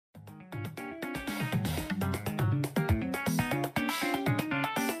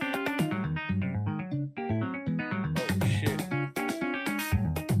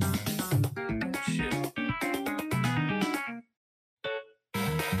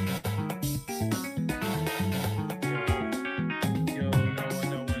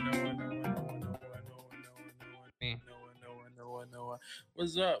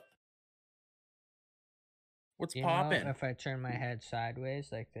What's up? What's You know, poppin'? if I turn my head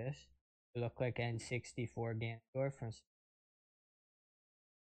sideways like this, it look like N64 Ganondorf from.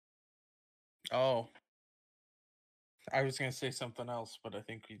 Oh, I was gonna say something else, but I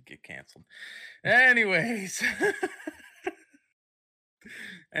think we'd get canceled. Anyways,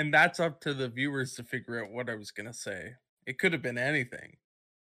 and that's up to the viewers to figure out what I was gonna say. It could have been anything.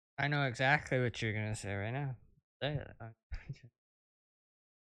 I know exactly what you're gonna say right now. Say it.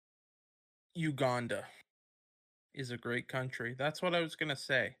 Uganda is a great country. That's what I was gonna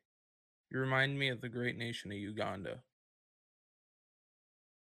say. You remind me of the great nation of Uganda.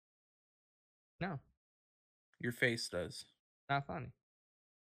 No, Your face does. not funny.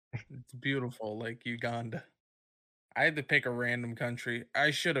 It's beautiful, like Uganda. I had to pick a random country.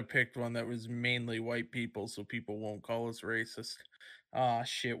 I should have picked one that was mainly white people so people won't call us racist. Ah,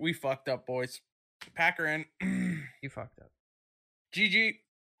 shit. We fucked up, boys. Packer in. You fucked up. GG.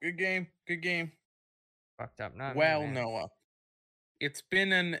 Good game. Good game. Fucked up, not me, Well, man. Noah, it's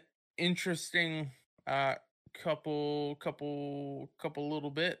been an interesting uh couple little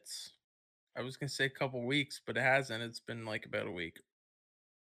bits. I was gonna say couple weeks, but it hasn't. It's been like about a week.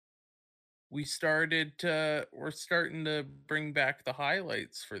 We're starting to bring back the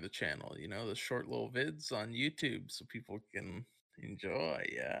highlights for the channel, the short little vids on YouTube so people can enjoy.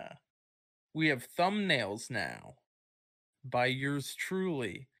 Yeah. We have thumbnails now by yours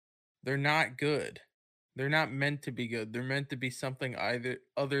truly. They're not good. They're not meant to be good. They're meant to be something either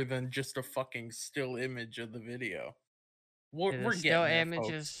other than just a fucking still image of the video. The We're still getting there,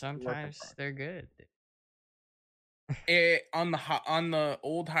 images folks. Work in sometimes progress. they're good. On the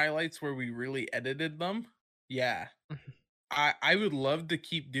old highlights where we really edited them, yeah, I would love to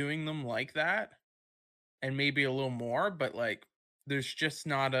keep doing them like that and maybe a little more, but like there's just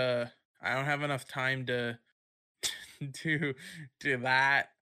not a I don't have enough time to do do that.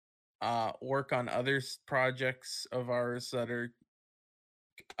 Work on projects of ours that are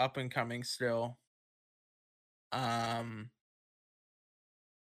up and coming still. Um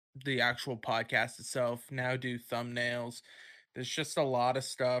the actual podcast itself, now do thumbnails. There's just a lot of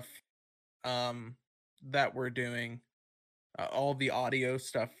stuff um that we're doing, all the audio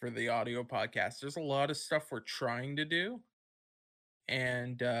stuff for the audio podcast. There's a lot of stuff we're trying to do,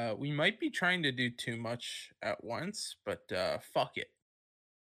 and we might be trying to do too much at once, but fuck it.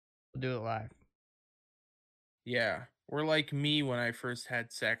 We'll do it live. Yeah, we're like me when I first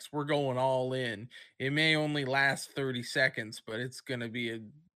had sex. We're going all in. It may only last 30 seconds, but it's gonna be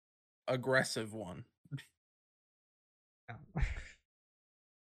an aggressive one. No.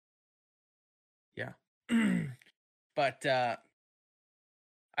 Yeah. But I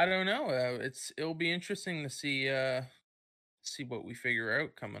don't know. It'll be interesting to see what we figure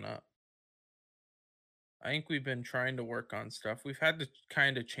out coming up. I think we've been trying to work on stuff. We've had to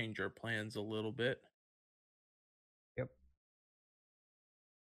kind of change our plans a little bit. Yep.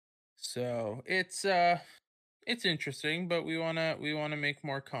 So, it's interesting, but we want to make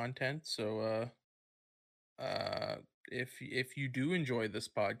more content. So, uh if you do enjoy this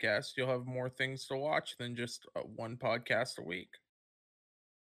podcast, you'll have more things to watch than just one podcast a week,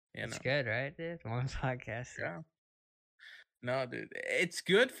 you It's know. good, right, dude? One podcast. Yeah. No, dude. It's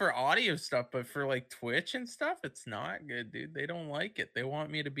good for audio stuff, but for like Twitch and stuff, it's not good, dude. They don't like it. They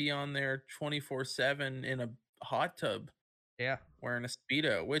want me to be on there 24/7 in a hot tub Yeah. wearing a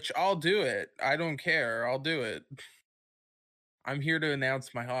Speedo, which I'll do it. I don't care. I'll do it. I'm here to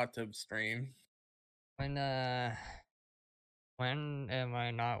announce my hot tub stream. When uh when am I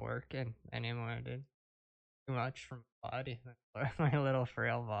not working anymore, dude? Too much for my body. My little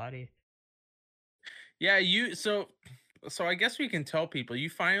frail body. Yeah, so I guess we can tell people you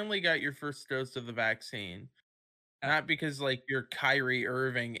finally got your first dose of the vaccine. Not because like you're Kyrie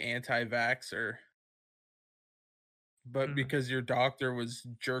Irving anti-vaxxer, but Mhm. because your doctor was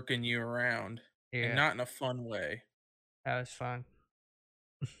jerking you around and Yeah, not in a fun way. that was fun.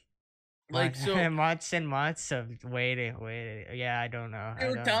 Like so Months and months of waiting. Yeah, I don't know. they I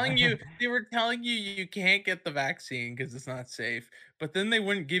were don't telling know. you they were telling you you can't get the vaccine because it's not safe, but then they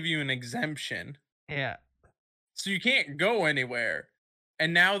wouldn't give you an exemption. Yeah, So you can't go anywhere.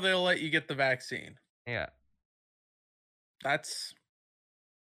 And now they'll let you get the vaccine. yeah. That's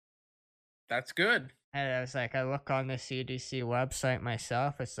that's good. And I was like, I look on the CDC website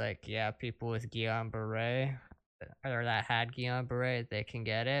myself. It's like, yeah, people with Guillain-Barré or that had Guillain-Barré, they can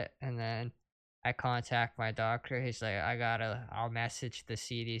get it. And then I contact my doctor. He's like, I'll message the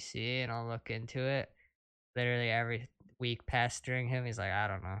CDC and I'll look into it. Literally every week pestering him. He's like, I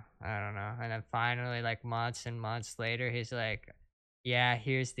don't know. And then finally, like months and months later, he's like, yeah,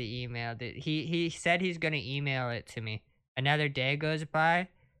 here's the email. He said he's gonna email it to me. Another day goes by.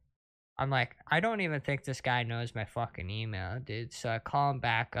 I'm like, I don't even think this guy knows my fucking email, dude. So I call him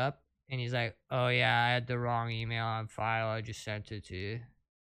back up and he's like, oh yeah, I had the wrong email on file. I just sent it to you.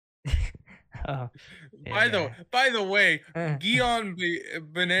 Oh, yeah. By the way, Guillaume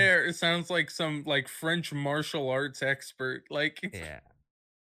Benaire sounds like some like French martial arts expert, like Yeah.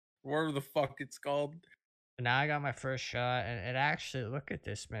 whatever the fuck it's called. Now I got my first shot, and it actually, look at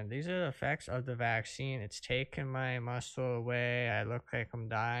this, man. These are the effects of the vaccine. It's taken my muscle away. I look like I'm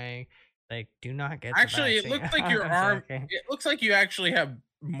dying. Like, do not get the Actually, it vaccine. looks like your I'm arm. joking. It looks like you actually have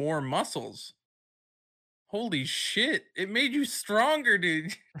more muscles. Holy shit! It made you stronger,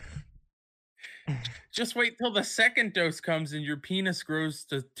 dude. Just wait till the second dose comes and your penis grows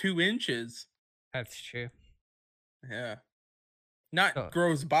to 2 inches. That's true. Yeah. Not So,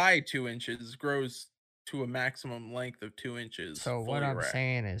 grows by 2 inches, grows to a maximum length of 2 inches, so what fully I'm erect.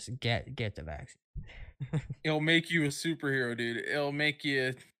 saying is get the vaccine. It'll make you a superhero, dude.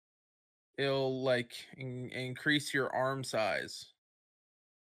 It'll like increase your arm size.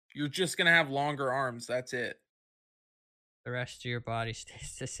 You're just gonna have longer arms. That's it. The rest of your body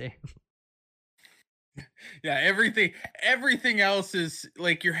stays the same. Yeah, everything else is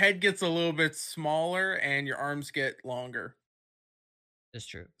like your head gets a little bit smaller and your arms get longer. It's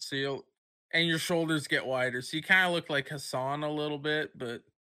true. So you'll and your shoulders get wider. So you kind of look like Hassan a little bit, but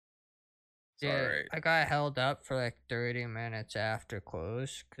it's all Yeah, right. I got held up for like 30 minutes after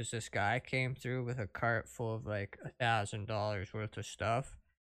close because this guy came through with a cart full of like $1,000 worth of stuff,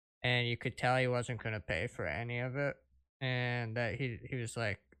 and you could tell he wasn't gonna pay for any of it, and that he was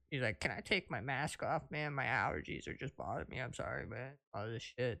like, he's like, "Can I take my mask off, man? My allergies are just bothering me. I'm sorry, man. All this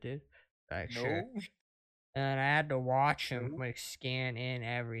shit, dude." Like, sure. No, And I had to watch him no. like scan in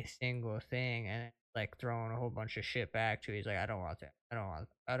every single thing and like throwing a whole bunch of shit back to. He's like, "I don't want that. I don't want.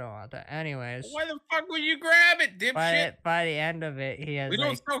 I don't want that." Anyways, Why the fuck would you grab it, dipshit? by the end of it, We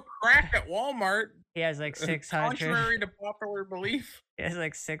don't sell crack at Walmart, he has like 600 contrary to popular belief. he has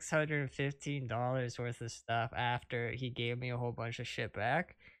like $615 worth of stuff after he gave me a whole bunch of shit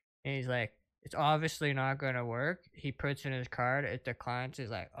back. And he's like, it's obviously not gonna work. He puts in his card, it declines. He's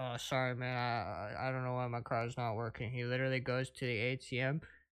like, oh sorry man, I don't know why my card's not working. He literally goes to the ATM.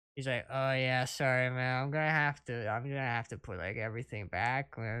 He's like, oh yeah, sorry man, I'm gonna have to put like everything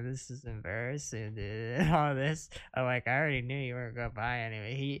back, man. This is embarrassing, dude. And all this. I'm like, I already knew you weren't gonna buy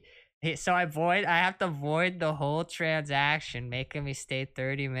anyway. So I have to void the whole transaction, making me stay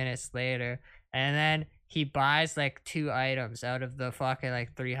 30 minutes later. And then he buys like 2 items out of the fucking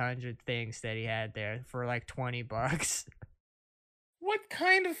like 300 things that he had there for like 20 bucks. What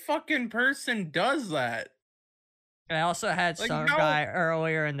kind of fucking person does that? I also had Like, some how guy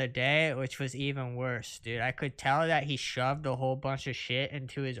earlier in the day, which was even worse, dude. I could tell that he shoved a whole bunch of shit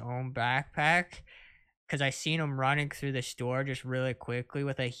into his own backpack because I seen him running through the store just really quickly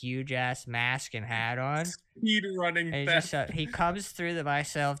with a huge ass mask and hat on. speed running And theft? he comes through the my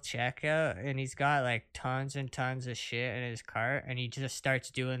self checkout and he's got like tons and tons of shit in his cart and he just starts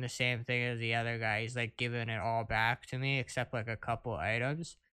doing the same thing as the other guy. He's like giving it all back to me except like a couple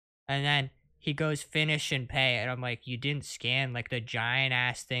items. And then he goes finish and pay and I'm like, you didn't scan like the giant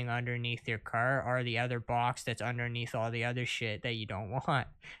ass thing underneath your cart or the other box that's underneath all the other shit that you don't want.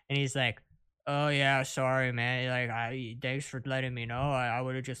 And he's like, oh yeah, sorry man. Like thanks for letting me know. I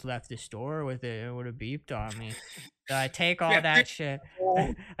would have just left the store with it. It would have beeped on me. So I take all Yeah, that shit.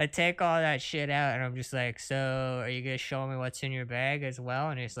 I take all that shit out, and I'm just like, "So, are you gonna show me what's in your bag as well?"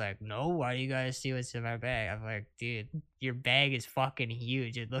 And he's like, "No, why do you guys see what's in my bag?" I'm like, "Dude, your bag is fucking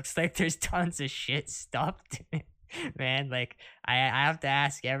huge. It looks like there's tons of shit stuffed in it." Man, like I have to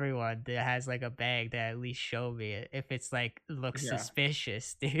ask everyone that has like a bag to at least show me it if it's like looks yeah,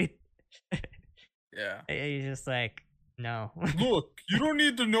 suspicious, dude. yeah. He's just like, no. Look, you don't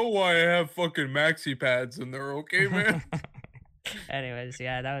need to know why I have fucking maxi pads in there, okay, man? Anyways,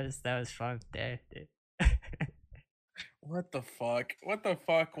 yeah, that was fun there, dude. What the fuck? What the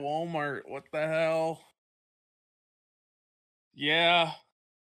fuck, Walmart? What the hell? Yeah,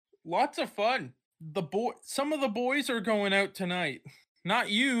 lots of fun. Some of the boys are going out tonight. Not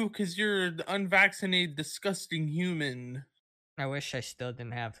you, because you're the unvaccinated, disgusting human. I wish I still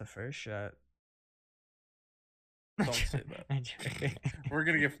didn't have the first shot. Don't say that. I'm joking. We're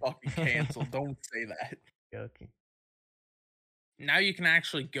gonna get fucking canceled. Don't say that. Joking. Now you can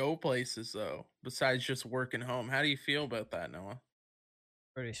actually go places though, besides just working home. How do you feel about that, Noah?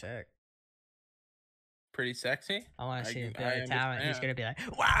 Pretty sick. pretty sexy. I want to see a I Billy Talent. He's understand. gonna be like,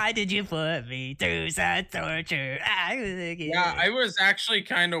 "Why did you put me through such torture? I was a Yeah, kid I was actually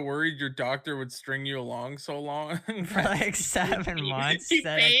kind of worried your doctor would string you along so long for that like he, 7 months." he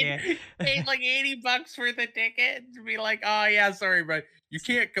That I paid can't. he paid like $80 for the ticket to be like, oh yeah, sorry, but you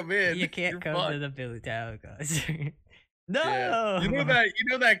can't come in. You can't You're come to fucked. the Billy Talent concert. Yeah, No. you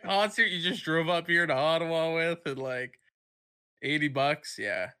know that concert you just drove up here to Ottawa with and like $80.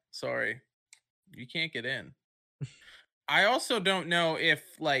 Yeah, sorry, you can't get in. I also don't know if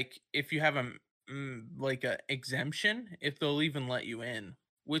if you have like a exemption, if they'll even let you in,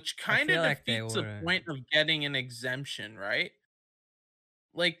 which I kind feel of like they defeats the wouldn't. point of getting an exemption, right?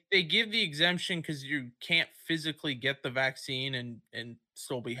 Like they give the exemption because you can't physically get the vaccine and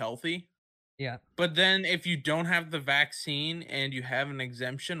still be healthy. Yeah. But then if you don't have the vaccine and you have an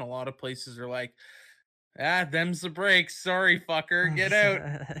exemption, a lot of places are like, ah, them's the breaks. Sorry, fucker, get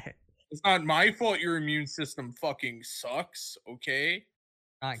out. It's not my fault your immune system fucking sucks, okay?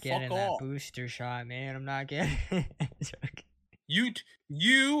 Not Fuck getting that off. booster shot, man. I'm not getting. Joking.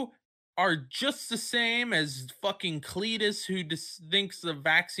 You are just the same as fucking Cletus who thinks the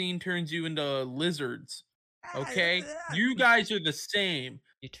vaccine turns you into lizards. Okay? You guys are the same.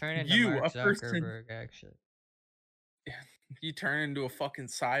 You turn into You, Mark a person, Zuckerberg, actually. you turn into a fucking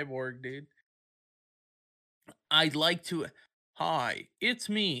cyborg, dude. I'd like to. Hi, it's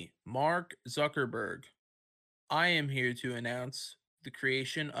me, Mark Zuckerberg. I am here to announce the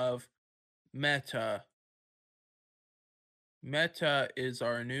creation of Meta. Meta is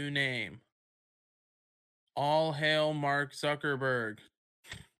our new name. All hail Mark Zuckerberg,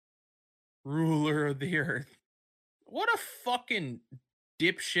 ruler of the earth. What a fucking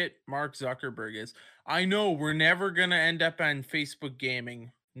dipshit Mark Zuckerberg is. I know we're never gonna end up on Facebook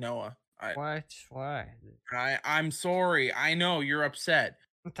gaming, Noah. What? Why? I'm sorry. I know you're upset.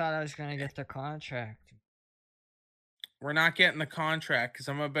 I thought I was gonna get the contract. We're not getting the contract because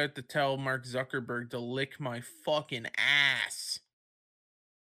I'm about to tell Mark Zuckerberg to lick my fucking ass.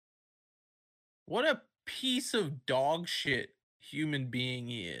 What a piece of dog shit human being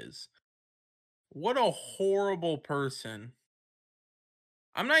he is. What a horrible person.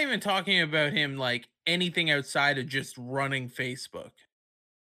 I'm not even talking about him like anything outside of just running Facebook.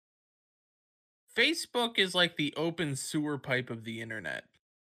 Facebook is like the open sewer pipe of the internet.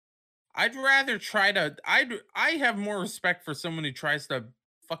 I'd rather try to I have more respect for someone who tries to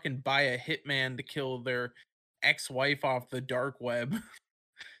fucking buy a hitman to kill their ex-wife off the dark web.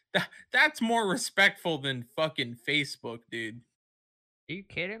 That's more respectful than fucking Facebook, dude. Are you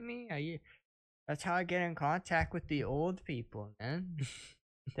kidding me? Are you? That's how I get in contact with the old people, man.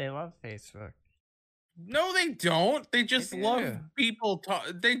 They love Facebook. No, they don't. They They just love do. people talk.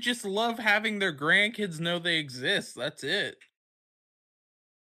 They just love having their grandkids know they exist. That's it.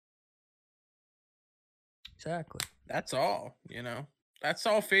 Exactly. That's all, you know. That's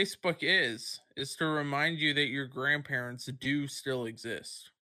all Facebook is to remind you that your grandparents do still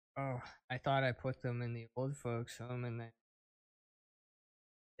exist. Oh, I thought I put them in the old folks' home, and they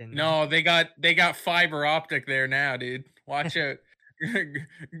didn't. No, they got fiber optic there now, dude. Watch out.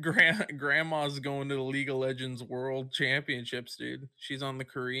 Grandma's going to the League of Legends World Championships, dude. She's on the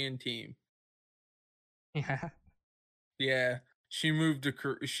Korean team. Yeah. Yeah. She moved to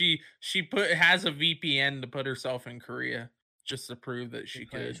she put has a VPN to put herself in Korea just to prove that He she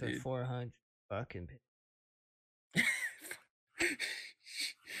could, plays with dude. 400 fucking people.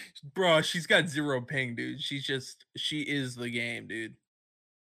 Bro, she's got zero ping, dude. She is the game, dude.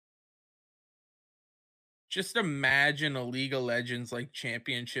 Just imagine a League of Legends like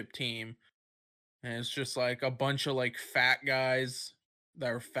championship team, and it's just like a bunch of like fat guys that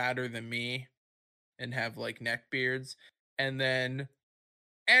are fatter than me and have like neck beards, and then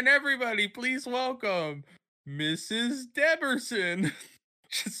and everybody, please welcome Mrs. Deberson.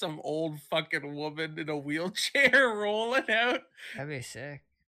 Just some old fucking woman in a wheelchair rolling out. That'd be sick.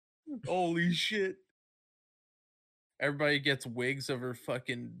 Holy shit. Everybody gets wigs of her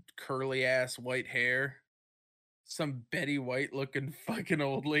fucking curly ass white hair. Some Betty White looking fucking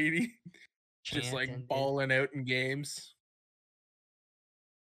old lady. Just Chanting, like dude. balling out in games.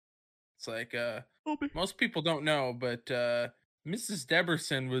 It's like Obi. most people don't know, but Mrs.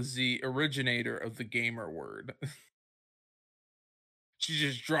 Deberson was the originator of the gamer word. She's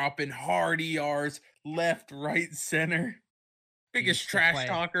just dropping hard ERs left, right, center. She Biggest used to trash play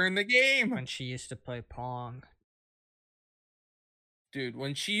talker in the game. when she used to play Pong. Dude,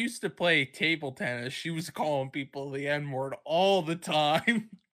 when she used to play table tennis, she was calling people the N word all the time.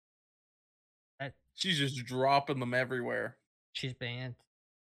 That She's just dropping them everywhere. she's banned.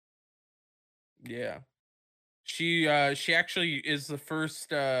 Yeah. She actually is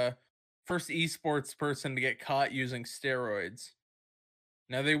the first esports person to get caught using steroids.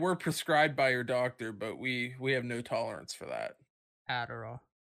 Now they were prescribed by your doctor, but we have no tolerance for that. Adderall.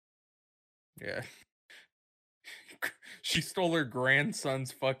 Yeah. She stole her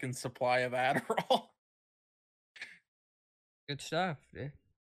grandson's fucking supply of Adderall. Good stuff, dude.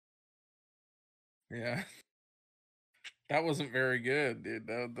 Yeah. That wasn't very good, dude.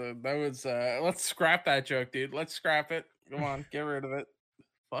 That was let's scrap that joke, dude. Let's scrap it. Come on, get rid of it.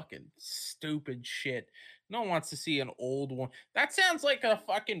 Fucking stupid shit. No one wants to see an old one. That sounds like a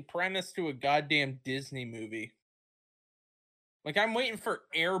fucking premise to a goddamn Disney movie. Like I'm waiting for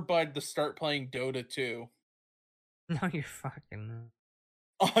Airbud to start playing Dota 2. No, you're fucking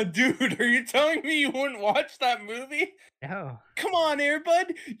not. Oh, dude, are you telling me you wouldn't watch that movie? No. Come on,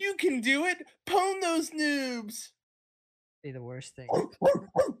 Airbud, you can do it. Pwn those noobs. Be the worst thing.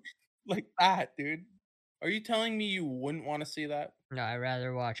 Like that, dude. Are you telling me you wouldn't want to see that? No, I'd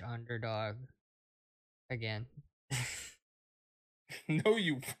rather watch Underdog again. No,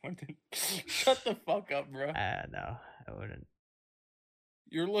 you wouldn't. Shut the fuck up, bro. No, I wouldn't.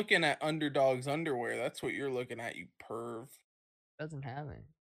 You're looking at Underdog's underwear. That's what you're looking at, you perv. Doesn't have it.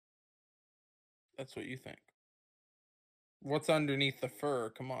 That's what you think. What's underneath the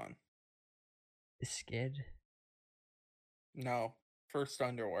fur? Come on. The skid. No. First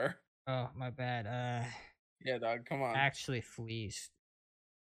underwear. Oh, my bad. Yeah, dog, come on. Actually fleeced.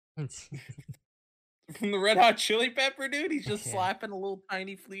 From the Red Hot Chili Pepper, dude? He's just Yeah. slapping a little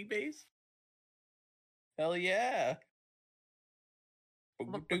tiny flea base? Hell yeah.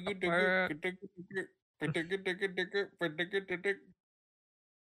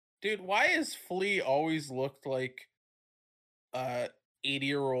 Dude, why has Flea always looked like a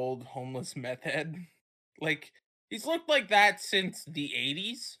 80-year-old homeless meth head? Like, he's looked like that since the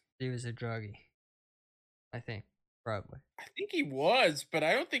 80s. He was a druggie. I think. Probably. I think he was, but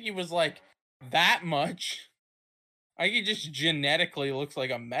I don't think he was like that much. I think he just genetically looks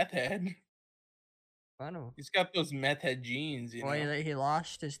like a meth head. I know. He's got those meth head genes, you know. Well, he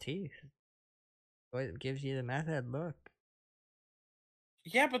lost his teeth. What gives you the meth head look?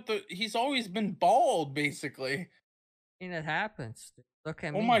 Yeah, but he's always been bald, basically. I mean, it happens. Look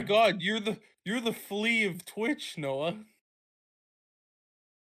at Oh me. my god, you're the Flea of Twitch, Noah.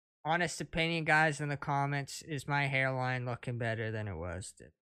 Honest opinion, guys, in the comments, is my hairline looking better than it was?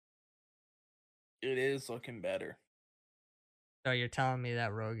 It is looking better. So you're telling me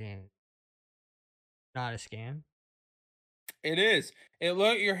that Rogaine not a scam? It is.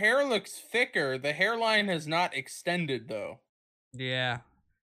 Your hair looks thicker. The hairline has not extended though. Yeah.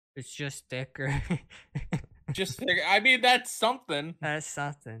 It's just thicker. Just thicker. I mean, that's something. That's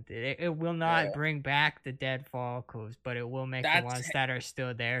something, dude. It will not bring back the dead follicles, but it will make the ones that are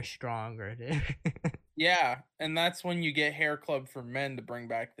still there stronger, dude. Yeah, and that's when you get hair club for men to bring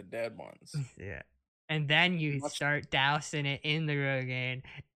back the dead ones. Yeah. And then you start dousing it in the Rogaine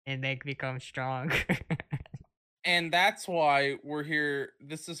and they become stronger. And that's why we're here.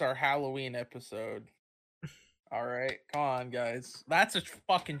 This is our Halloween episode. All right, come on, guys. That's a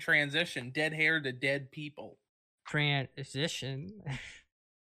fucking transition. Dead hair to dead people. Transition.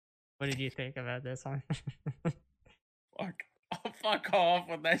 What did you think about this one? Fuck. Oh, fuck off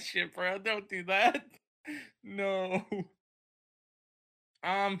with that shit, bro. Don't do that. No.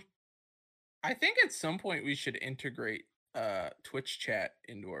 I think at some point we should integrate Twitch chat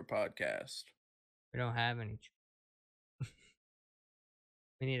into our podcast. We don't have any.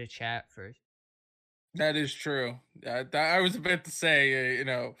 We need a chat first. That is true. I was about to say, you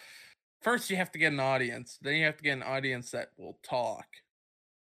know, first you have to get an audience, then you have to get an audience that will talk.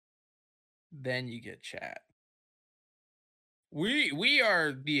 Then you get chat. We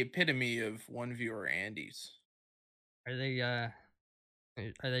are the epitome of one viewer Andes. Are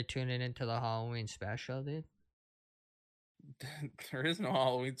they tuning into the Halloween special, dude? There is no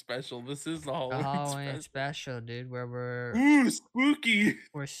Halloween special. This is the The Halloween, Halloween special, dude, where Ooh, spooky.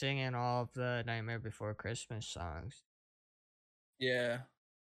 we're singing all of the Nightmare Before Christmas songs. Yeah.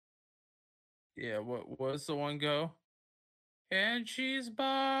 Yeah, what was the one go? And she's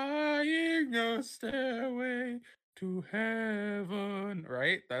buying a stairway to heaven.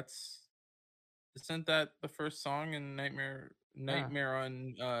 Right? Isn't that the first song in Nightmare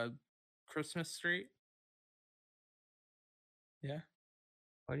on Christmas Street? Yeah.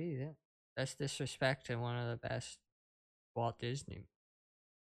 What do you think? That's disrespecting one of the best Walt Disney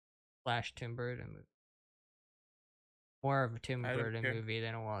 / Tim Burton movie. More of a Tim Burton movie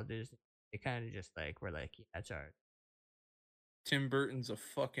than a Walt Disney. They kind of just like were like, yeah, that's art. Tim Burton's a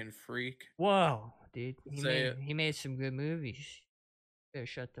fucking freak. Whoa, dude. He made some good movies. Yeah,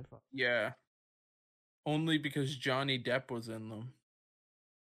 shut the fuck. Yeah. Only because Johnny Depp was in them.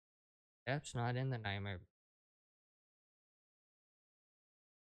 Depp's not in the Nightmare.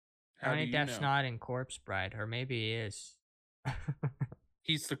 How do Johnny you Depp's know? not in Corpse Bride, or maybe he is.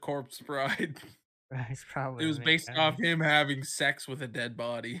 He's the corpse bride. He's It probably the was main based off guy. him having sex with a dead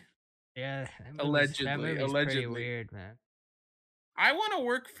body. Yeah, that Allegedly, movie's pretty allegedly. weird, man. I want to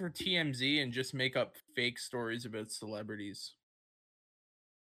work for TMZ and just make up fake stories about celebrities.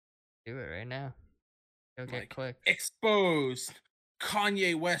 Do it right now. You'll get Like, clicks. exposed.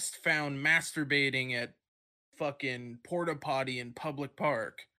 Kanye West found masturbating at fucking porta potty in public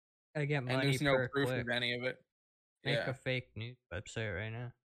park. I get And money there's no per proof of click. any of it. Make Yeah. a fake news website right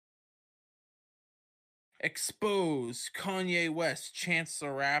now. Expose Kanye West, Chance the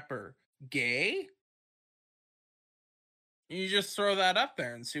Rapper, gay? You just throw that up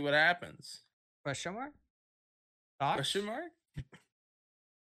there and see what happens. Question mark? Question Thoughts? mark?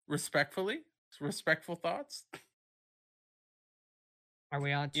 Respectfully? Respectful thoughts?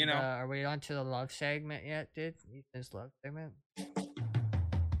 You know, Are we on to the love segment yet, dude? Ethan's love segment?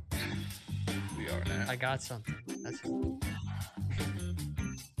 we are now. I got something. That's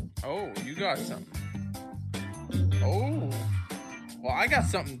Oh, you got something. Oh. Well, I got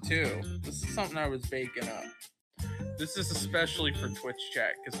something too. This is something I was baking up. This is especially for Twitch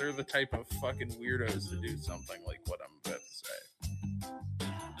chat because they're the type of fucking weirdos to do something like what I'm about to say.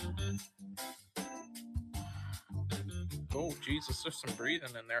 Oh, Jesus, there's some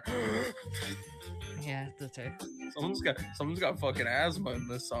breathing in there. yeah, that's it. Someone's got fucking asthma in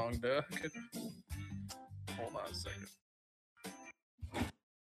this song, dude. Hold on a second.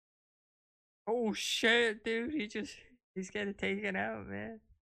 Oh shit, dude! He's getting taken out, man.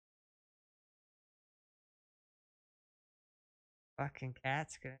 Fucking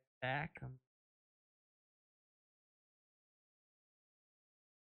cat's gonna attack him.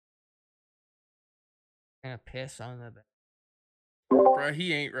 Gonna piss on the bed. Bro,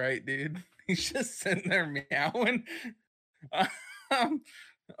 he ain't right, dude. He's just sitting there meowing. Um,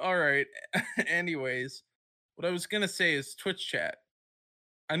 all right. Anyways, what I was gonna say is Twitch chat.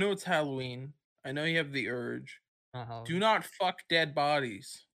 I know it's Halloween. I know you have the urge. Do not fuck dead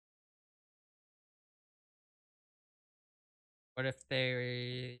bodies. What if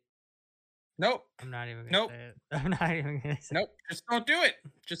they? Nope. I'm not even gonna Nope. say it. I'm not even gonna say. Nope. Just don't do it.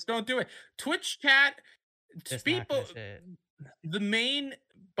 Just don't do it. Twitch chat. Just not People. gonna say it. The main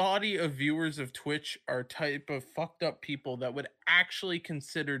body of viewers of Twitch are type of fucked up people that would actually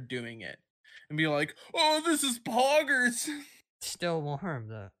consider doing it and be like, "Oh, this is poggers." Still warm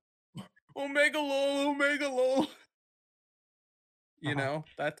though. Omega lol, Omega lol. You know,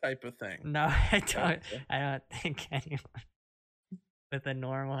 that type of thing. No, I don't think anyone with a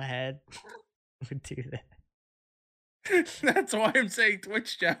normal head would do that. That's why I'm saying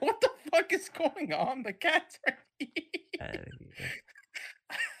Twitch chat. What the fuck is going on? The cat's right.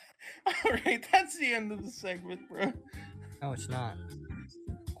 All right, that's the end of the segment, bro. No, it's not.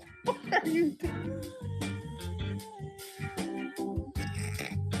 What are you doing?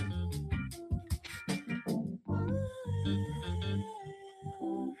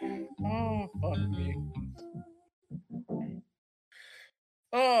 Oh, fuck me.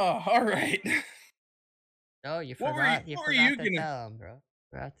 Oh, all right. No, you What were forgot. you- You what were forgot you to gonna- tell him, bro.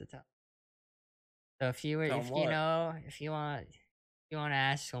 Forgot to tell. So if you were, Tell if 'em you what? know, if you want to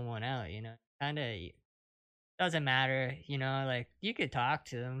ask someone out, you know, kind of doesn't matter, you know, like you could talk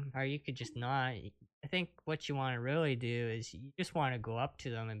to them or you could just not. I think what you want to really do is you just want to go up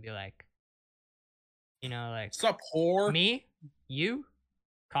to them and be like, you know, like, Sup, whore? me, you,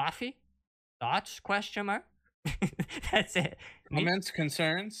 coffee, thoughts? Question mark. That's it. Comments,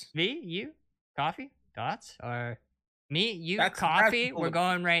 concerns? Me, you, coffee, thoughts, or me, you, That's coffee. bullet We're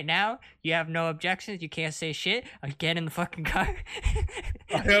going right now. You have no objections. You can't say shit. I get in the fucking car.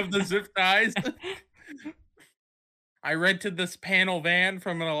 I have the zip ties. I rented this panel van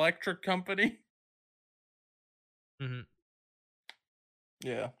from an electric company. Mhm.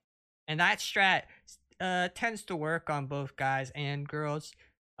 Yeah. And that strat tends to work on both guys and girls,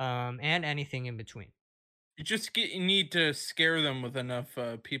 and anything in between. You need to scare them with enough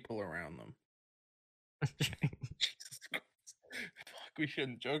people around them. Jesus Christ. Fuck, we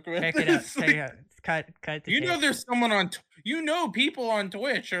shouldn't joke about Check this. it out. Check it out. Cut the You know, tape. there's someone on. You know, people on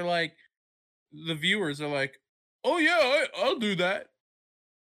Twitch are like, the viewers are like, "Oh yeah, I'll do that.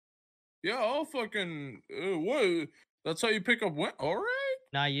 Yeah, I'll fucking what? That's how you pick up. What? All right.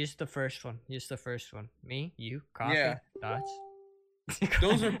 Nah, use the first one. Use the first one. Me, you, coffee, Yeah. thoughts.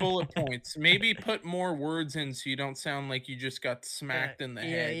 Those are bullet points. Maybe put more words in so you don't sound like you just got smacked in the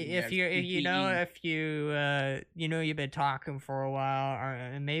head. and If have you're, you know, CTE. if you know, you've been talking for a while,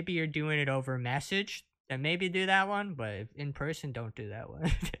 or maybe you're doing it over message, then maybe do that one. But in person, don't do that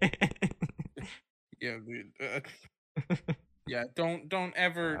one. Yeah, dude. Yeah, don't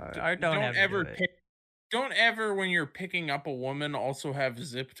ever I don't don't ever do ever it. pick don't ever when you're picking up a woman also have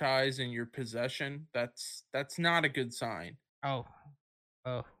zip ties in your possession. That's not a good sign. Oh,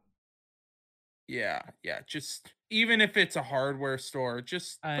 oh, Yeah, yeah. Just even if it's a hardware store,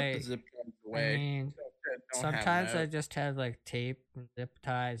 just put the I zip ties I away. mean, Don't have them sometimes I out. just have like tape and zip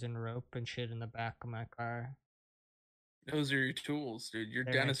ties and rope and shit in the back of my car. Those are your tools, dude. You're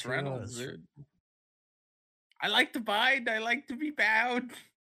They're my Dennis Reynolds, tools. dude. I like to bind. I like to be bound.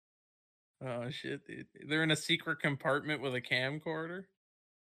 Oh shit, dude. They're in a secret compartment with a camcorder.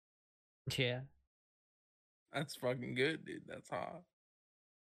 Yeah. That's fucking good, dude. That's hot.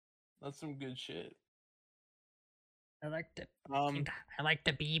 That's some good shit. I like to Um, I like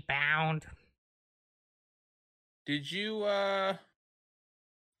to be bound. did you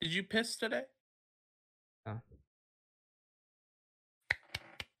did you piss today? Oh,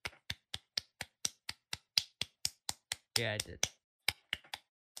 yeah, I did.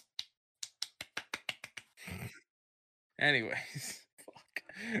 Anyways,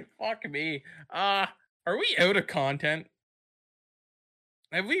 fuck me. Are we out of content?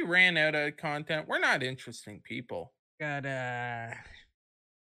 Have we ran out of content? We're not interesting people. Got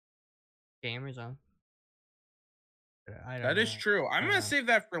gamers on. I don't That is know. true. I I'm don't gonna know. save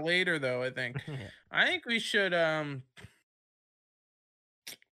that for later though, I think. Yeah. I think we should I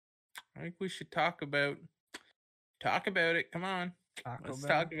think we should talk about it. Come on. Taco Let's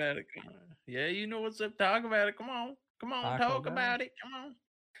talk Bell. about it. Come on. Yeah, you know what's up. Talk about it. Come on. Come on, Taco talk Bell. about it. Come on.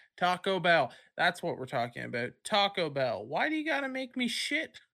 Taco Bell. That's what we're talking about. Taco Bell. Why do you gotta make me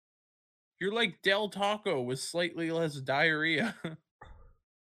shit? You're like Del Taco with slightly less diarrhea.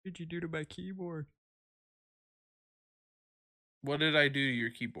 What'd you do to my keyboard? What did I do to your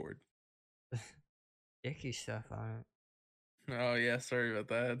keyboard? Icky stuff on it. Oh yeah, sorry about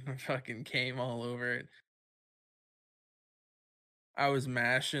that. I fucking came all over it. I was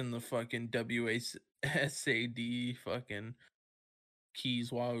mashing the fucking WASD fucking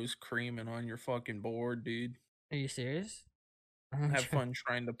keys while I was creaming on your fucking board, dude. Are you serious? Have fun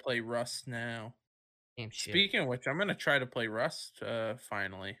trying to play Rust now. Game shit. Speaking of which, I'm gonna try to play Rust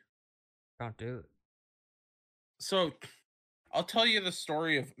finally. Don't do it. So I'll tell you the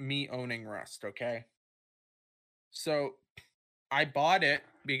story of me owning Rust, okay? So I bought it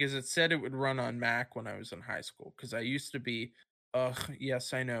because it said it would run on Mac when I was in high school. Because I used to be, ugh,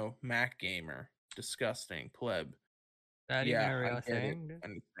 yes, I know, Mac gamer, disgusting pleb. That even Yeah, a I real get it. thing, dude?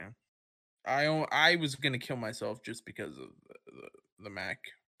 I understand. I was gonna kill myself just because of the Mac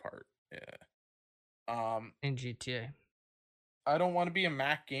part. Yeah. In GTA. I don't want to be a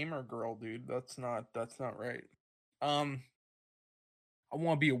Mac gamer girl, dude. That's not right. Um, I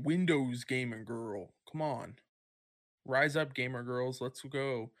want to be a Windows gaming girl. Come on, rise up, gamer girls. Let's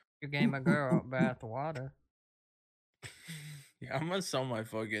go. You gave my girl bath water. Yeah, I'm gonna sell my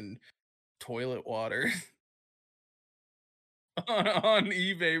fucking toilet water on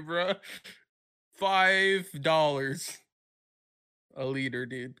eBay, bro. $5 a liter,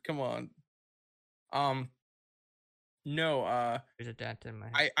 dude. Come on. Um, no, There's a dent in my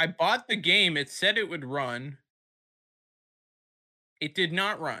head. I bought the game. It said it would run. It did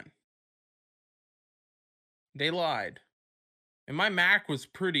not run. They lied. And my Mac was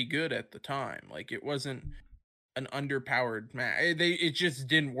pretty good at the time. Like it wasn't an underpowered Mac. It just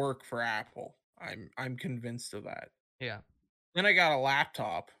didn't work for Apple. I'm convinced of that. Yeah. Then I got a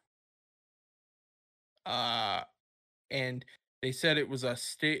laptop. Uh and they said it was a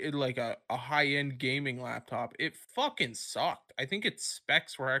state like a high-end gaming laptop. It fucking sucked. I think its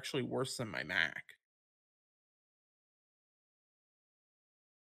specs were actually worse than my Mac.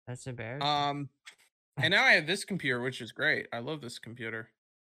 That's embarrassing. Um and now I have this computer, which is great. I love this computer.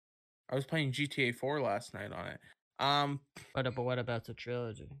 I was playing GTA 4 last night on it. Um But what about the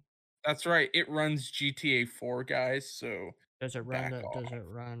trilogy? that's right. It runs GTA 4, guys, so back Does off. it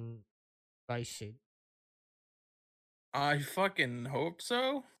run Vice City? I fucking hope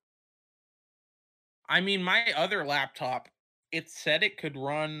so. I mean, my other laptop, it said it could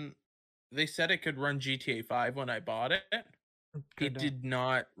run they said it could run GTA 5 when I bought it. It Couldn't. did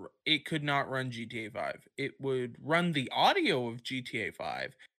not it could not run GTA 5. It would run the audio of GTA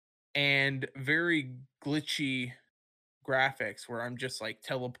 5 and very glitchy graphics where I'm just like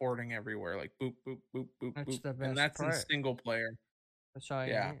teleporting everywhere like boop boop boop boop That's boop the and best that's in part. single player. That's all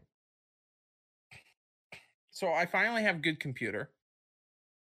you Yeah. need. So I finally have good computer.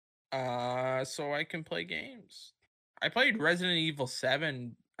 So I can play games. I played Resident Evil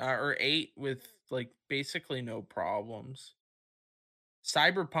 7 or 8 with like basically no problems.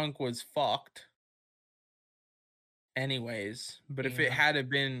 Cyberpunk was fucked anyways, but if it Demon. had have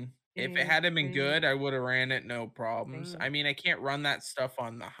been If it It's hadn't been been good, I woulda ran it no problems. thing. I mean, I can't run that stuff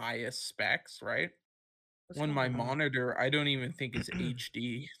on the highest specs, right? What's When going my on? monitor, I don't even think is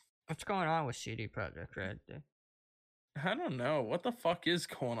HD. What's going on with CD Projekt Red, dude? I don't know. What the fuck is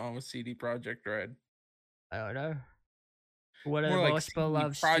going on with CD Projekt Red? I don't know. One of the More like most CD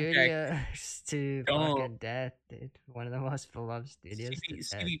beloved Projekt studios to don't. fucking death, dude. One of the most beloved studios to death.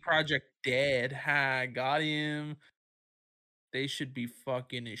 CD Projekt dead. Ha, got him. They should be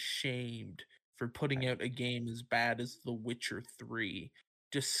fucking ashamed for putting I- out a game as bad as The Witcher 3.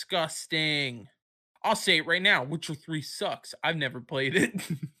 Disgusting. I'll say it right now. Witcher 3 sucks. I've never played it.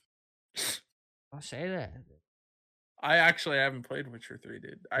 I'll say that. I actually haven't played Witcher 3,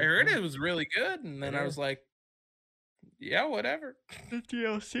 dude. I Good heard game. it was really good, and It then I was is. like, yeah, whatever. The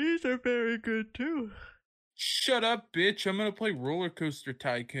DLCs are very good too. Shut up, bitch. I'm gonna play Roller Coaster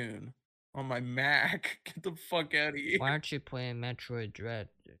Tycoon on my Mac. Get the fuck out of here. Why aren't you playing Metroid Dread?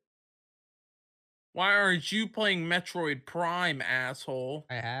 Dude? Why aren't you playing Metroid Prime, asshole?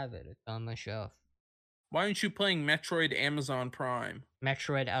 I have it. It's on my shelf. Why aren't you playing Metroid Amazon Prime?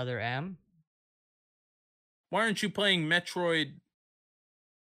 Metroid Other M, Why aren't you playing Metroid?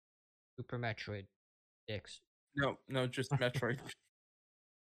 Super Metroid Dix. No, no, just Metroid.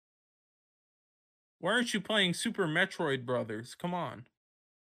 Why aren't you playing Super Metroid Brothers? Come on.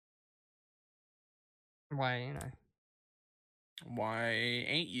 Why you know? Why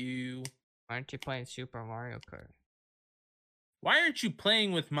ain't you? Why aren't you playing Super Mario Kart? Why aren't you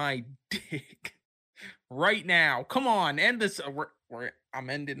playing with my dick right now? Come on, end this. I'm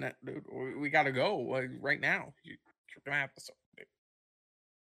ending it, dude. We gotta go right now. You're gonna have to.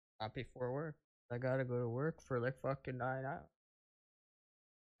 Not before work. I gotta go to work for like fucking 9 hours.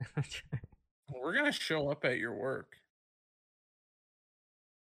 We're gonna show up at your work.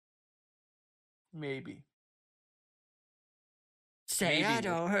 Maybe. Say I Maybe.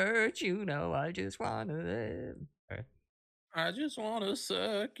 don't hurt you, no, I just wanna live. Alright, I just wanna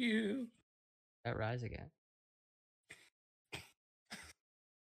suck you. that rise again.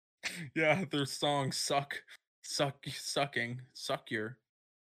 Yeah, their song suck your.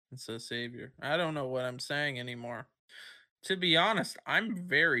 It's a savior. I don't know what I'm saying anymore. To be honest, I'm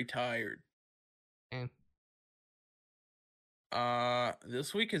very tired. And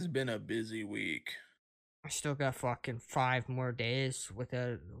This week has been a busy week. I still got fucking 5 more days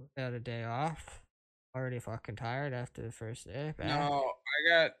without a day off. Already fucking tired after the first day. Bah. No,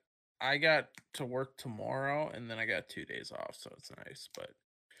 I got to work tomorrow and then I got 2 days off, so it's nice, but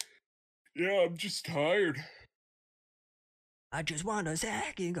yeah, I'm just tired. I just wanna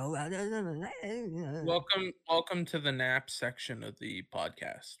sack and go out. Welcome to the nap section of the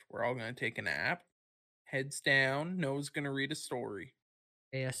podcast. We're all gonna take a nap. Heads down, Noah's gonna read a story.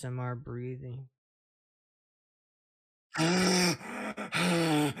 ASMR breathing.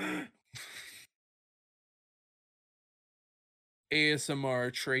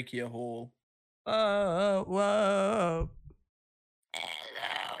 ASMR trachea hole. Whoa, whoa.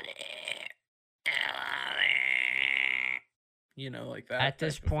 You know, like that. At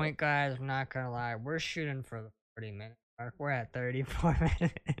this type of point, guys, I'm not gonna lie. We're shooting for the 40-minute mark. We're at 34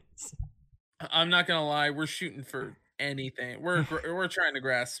 minutes. I'm not gonna lie, we're shooting for anything. We're trying to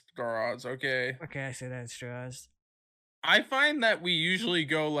grasp our odds, okay? Okay, I say that's trust. I find that we usually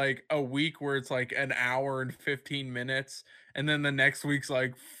go like a week where it's like an hour and 15 minutes, and then the next week's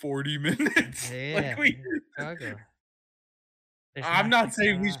like 40 minutes. Yeah, Like we struggle. There's I'm nothing not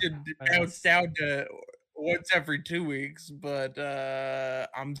saying going we on, should but bounce it's down to once every 2 weeks, but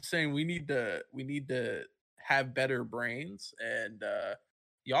I'm saying we need to have better brains and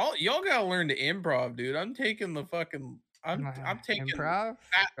y'all gotta learn to improv, dude. I'm taking the fucking I'm taking improv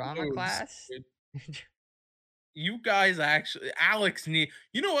fat drama loads, class. dude. You guys actually Alex need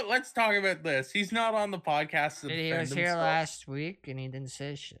you know what? Let's talk about this. He's not on the podcast to He defend was here himself. last week and he didn't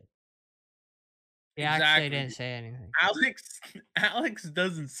say shit. He actually Exactly. didn't say anything. Alex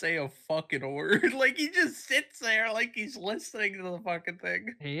doesn't say a fucking word. Like he just sits there like he's listening to the fucking thing.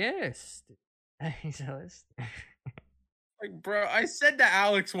 He is. He's a listener. Like, bro, I said to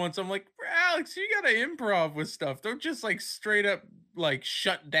Alex once, I'm like, "Bro, Alex, you gotta improv with stuff. Don't just like straight up like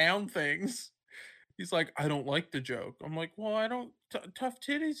shut down things." He's like, I don't like the joke. I'm like, well, I don't tough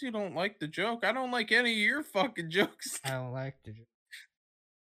titties. You don't like the joke. I don't like any of your fucking jokes. I don't like the.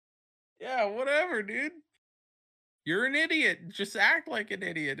 Yeah, whatever, dude. You're an idiot. Just act like an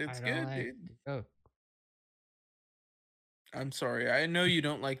idiot. I It's don't good, like dude. the joke. I'm sorry. I know you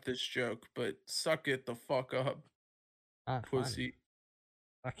don't like this joke, but suck it the fuck up, Not funny. pussy.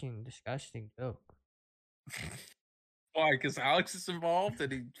 Fucking disgusting joke. Why? Because Alex is involved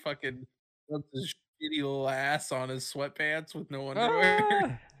and he fucking rubs his shitty little ass on his sweatpants with no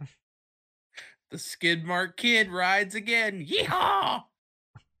underwear. Ah! The skid mark kid rides again. Yeehaw!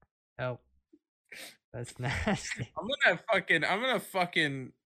 Oh, that's nasty. I'm gonna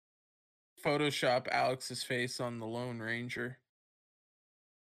fucking Photoshop Alex's face on the Lone Ranger.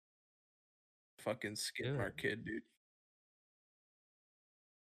 Fucking skid Do it. mark kid, dude.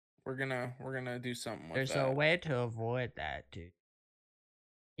 We're gonna do something with There's a that. way to avoid that, dude.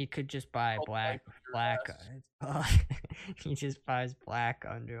 He could just buy Called black wiping your black ass. he just buys black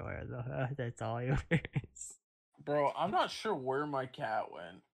underwear though. That's all he wears. Bro, I'm not sure where my cat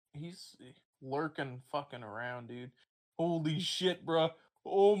went. He's lurking fucking around, dude. Holy shit, bro.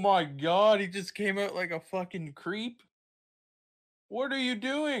 Oh my god, he just came out like a fucking creep. What are you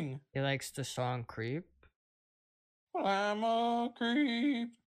doing? He likes the song Creep. I'm a creep.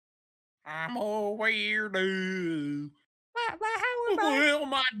 I'm a weirdo. How What am the I? hell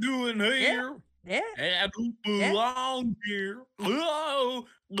am I doing Yeah, here? yeah, I don't yeah. Is belong here. Oh,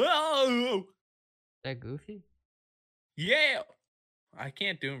 oh, that Goofy? yeah. I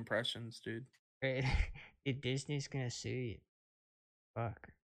can't do impressions, dude. Right. Dude, Disney's gonna sue you. Fuck.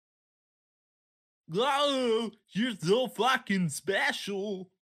 Oh, you're so fucking special.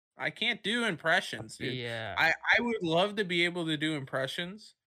 I can't do impressions, dude. The I would love to be able to do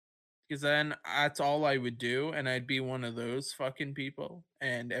impressions because then that's all I would do, and I'd be one of those fucking people,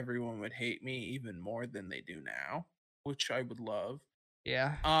 and everyone would hate me even more than they do now, which I would love.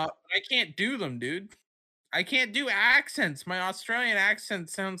 yeah. I can't do them, dude. I can't do accents. My Australian accent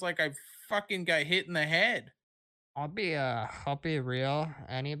sounds like I fucking got hit in the head. I'll be real.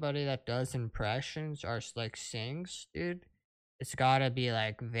 Anybody that does impressions or like sings, dude, it's gotta be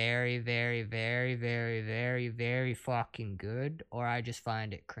like very, very, very, very, very, very fucking good, or I just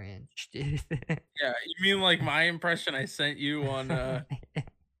find it cringe, dude. Yeah, you mean like my impression I sent you on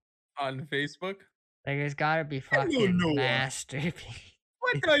Facebook? Like it's gotta be Hello, fucking Noah. masterpiece.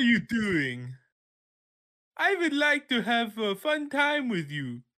 What are you doing? I would like to have a fun time with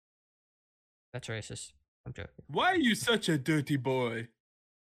you. That's racist. I'm joking. Why are you such a dirty boy?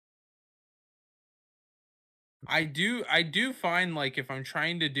 I do find like if I'm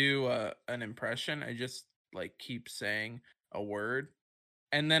trying to do an impression, I just like keep saying a word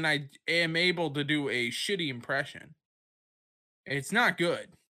and then I am able to do a shitty impression. It's not good.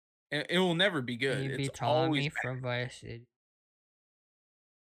 It will never be Can good. you be It's always Tommy bad. from Vice City?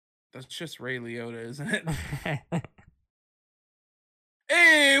 That's just Ray Liotta, isn't it?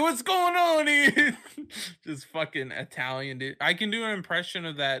 Hey, what's going on here? Just fucking Italian dude. I can do an impression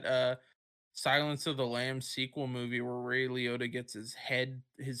of that Silence of the Lambs sequel movie where Ray Liotta gets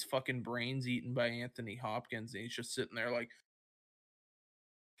his fucking brains eaten by Anthony Hopkins, and he's just sitting there like,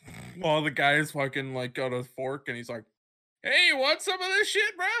 while the guy's fucking like got a fork, and he's like, "Hey, you want some of this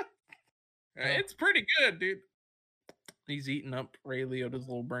shit, bro? Oh, It's pretty good, dude." He's eating up Ray Liotta's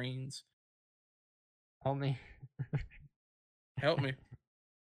little brains. help me. Help me,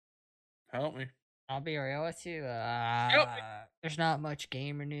 help me, I'll be real with you. help me! There's not much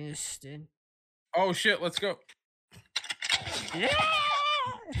gamer news, dude. Oh shit, let's go. Yeah!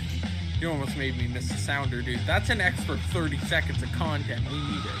 You almost made me miss the sounder, dude. That's an extra 30 seconds of content. We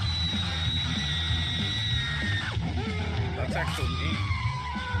need it. That's actually me.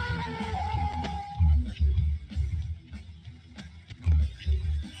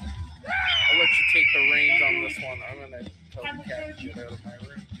 I'll let you take the reins on this one. I'm gonna tell the cat to get out of my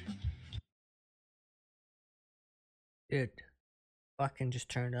room, dude. Dude, fucking just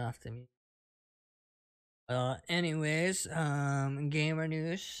turned off the music. Anyways, gamer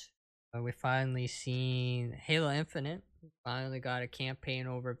news. We finally seen Halo Infinite. We finally got a campaign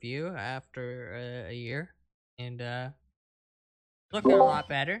overview after a year, and looking a lot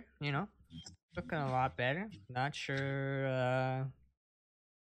better. You know, looking a lot better. Not sure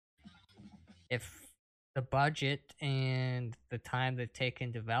if the budget and the time they take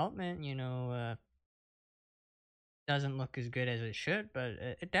in development, doesn't look as good as it should, but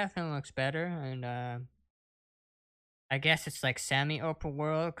it definitely looks better. And I guess it's like semi-open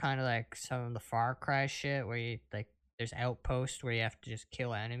world, kind of like some of the Far Cry shit, where you like there's outposts where you have to just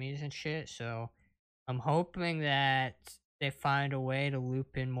kill enemies and shit. So I'm hoping that they find a way to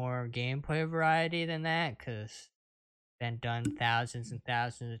loop in more gameplay variety than that, because been done thousands and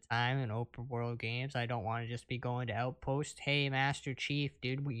thousands of times in open world games. I don't want to just be going to outpost. Hey, Master Chief,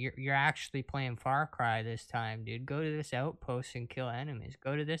 dude, you're actually playing Far Cry this time, dude. Go to this outpost and kill enemies.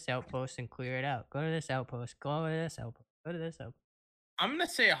 Go to this outpost and clear it out. Go to this outpost. Go to this outpost. Go to this outpost. I'm gonna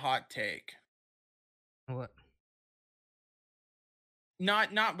say a hot take. What?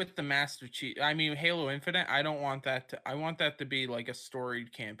 Not with the Master Chief. I mean Halo Infinite. I don't want that to. I want that to be like a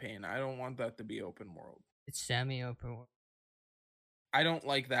storied campaign. I don't want that to be open world. It's semi-open world. I don't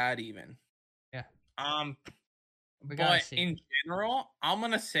like that even. Yeah. Um, We gotta but see in general, I'm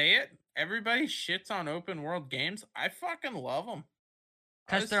gonna say it. Everybody shits on open world games. I fucking love them.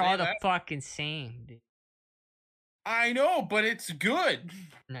 I'll because just they're say all the that. fucking same, dude. I know, but it's good.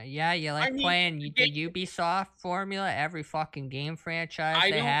 No, yeah, you I like mean, playing the the game. Ubisoft formula. Every fucking game franchise I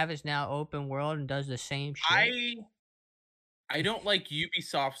they don't. have is now open world and does the same shit. I I don't like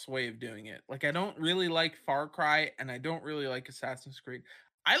Ubisoft's way of doing it. Like, I don't really like Far Cry, and I don't really like Assassin's Creed.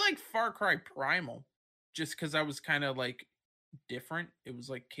 I like Far Cry Primal, just because I was kind of like different. It was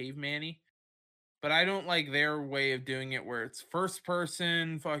like caveman-y. But I don't like their way of doing it where it's first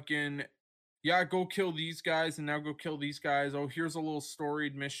person, fucking, yeah, go kill these guys and now go kill these guys. Oh, here's a little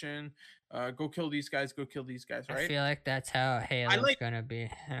storied mission. Go kill these guys, go kill these guys, I right? feel like that's how I Halo's like, gonna be,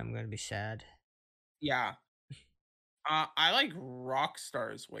 and I'm gonna be sad. yeah, I like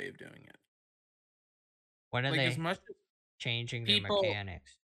Rockstar's way of doing it. When are Like, as they much as changing their people,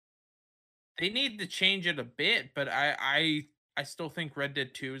 mechanics? they need to change it a bit, but I still think Red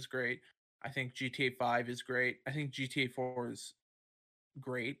Dead 2 is great. I think GTA 5 is great. I think GTA 4 is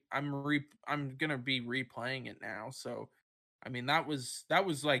great. I'm gonna be replaying it now, so I mean that was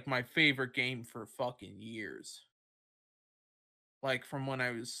like my favorite game for fucking years. Like from when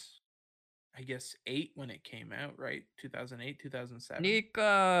I was, I guess, 8 when it came out, right? 2008, 2007.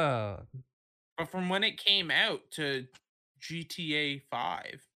 Nico, But from when it came out to GTA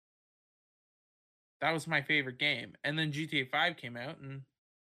 5, that was my favorite game. And then GTA 5 came out,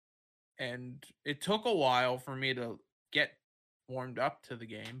 and it took a while for me to get warmed up to the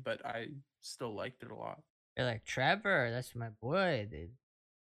game, but I still liked it a lot. you're like Trevor. That's my boy, dude.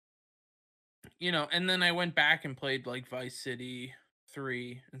 And then I went back and played like Vice City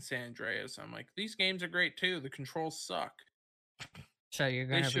 3 and San Andreas. I'm like, these games are great too. The controls suck. So you're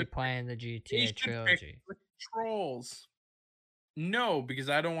They gonna be should playing the they GTA should fix trilogy. the controls. No, because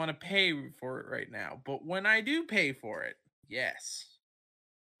I don't want to pay for it right now. But when I do pay for it, yes.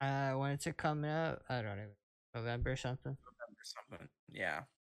 When it's coming out? I don't even November or something. Or something. Yeah.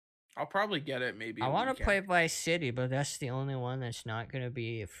 I'll probably get it maybe I a want to weekend. play Vice City, but that's the only one that's not going to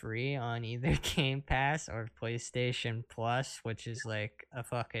be free on either Game Pass or PlayStation Plus, which is like a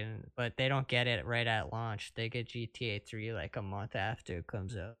fucking. But they don't get it right at launch. They get GTA 3 like a month after it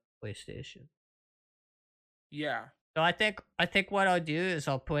comes out, PlayStation. Yeah. So I think what I'll do is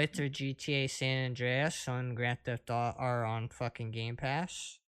I'll play through GTA San Andreas on Grand Theft Auto or on fucking Game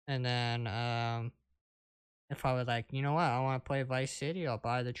Pass, and then if I was like, you know what, I want to play Vice City, I'll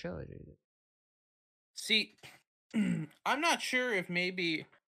buy the trilogy. See, I'm not sure if maybe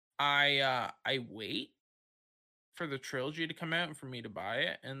I wait for the trilogy to come out and for me to buy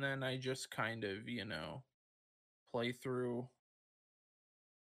it, and then I just kind of, play through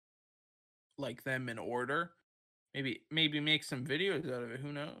like them in order. Maybe make some videos out of it.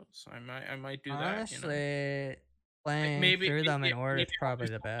 Who knows? I might do that. Honestly, playing Maybe through them in maybe order maybe is I'll do probably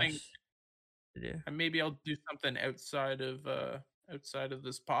the something. best to do. Maybe I'll do something outside of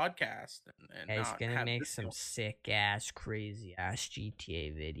this podcast and Yeah, he's not gonna have make this. some sick ass, crazy ass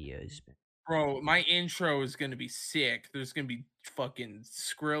GTA videos. Man. Bro, my intro is gonna be sick. There's gonna be fucking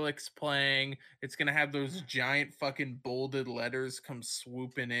Skrillex playing. It's gonna have those giant fucking bolded letters come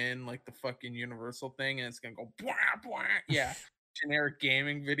swooping in like the fucking Universal thing, and it's gonna go blah blah. Yeah, generic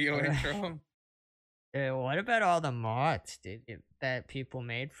gaming video Uh, intro. what about all the mods, dude, that people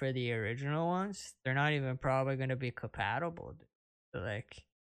made for the original ones? They're not even probably gonna be compatible. Dude. So, like,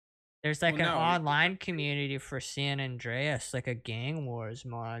 there's Well, like an no, online community for San Andreas, like a gang wars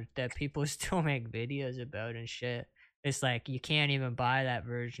mod that people still make videos about and shit. It's like you can't even buy that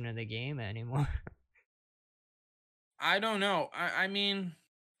version of the game anymore. I don't know. I mean,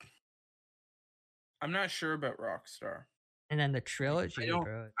 I'm not sure about Rockstar. And then the I trilogy, don't.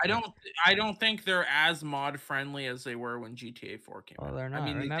 bro. I Like, don't. I don't think they're as mod friendly as they were when GTA 4 came well, out. they're I not.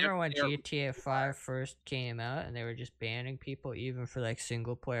 mean, they Remember when definitely are. GTA 5 first came out and they were just banning people even for like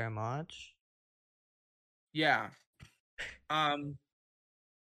single player mods? Yeah. Um.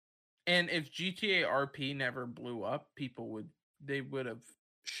 And if GTA RP never blew up, they would have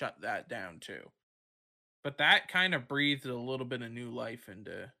shut that down too. But that kind of breathed a little bit of new life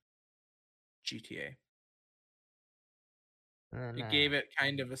into GTA. And It gave it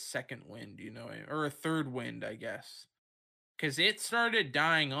kind of a second wind, or a third wind, I guess. Because it started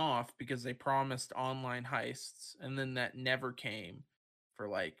dying off because they promised online heists, and then that never came for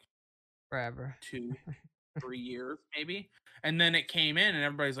like forever. 2, 3 years, maybe. And then it came in, and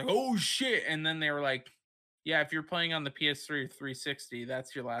everybody's like, "Oh shit!" And then they were like, "Yeah, if you're playing on the PS3 or 360,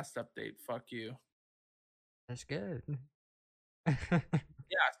 that's your last update. Fuck you." That's good.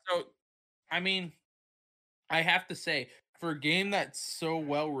 Yeah. So, I mean, I have to say, For a game that's so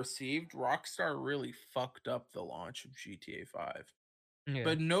well received, Rockstar really fucked up the launch of GTA 5. Yeah.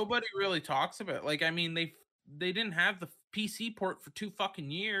 But nobody really talks about it. Like, I mean, they didn't have the PC port for 2 fucking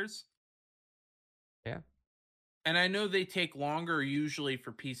years. Yeah. And I know they take longer usually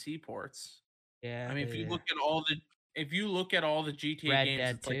for PC ports. I Yeah, mean, they if you look at all the GTA Red games,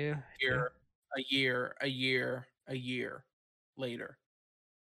 Dead it's like 2 a too. year, a year, a year, a year later.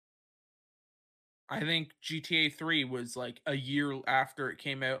 I think GTA 3 was like a year after it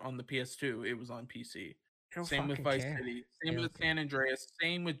came out on the PS2, it was on PC. I don't Same with fucking Vice care. City, They same with don't care. San Andreas,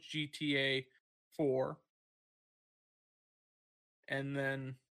 same with GTA 4. And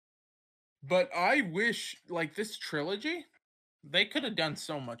then but I wish like this trilogy, they could have done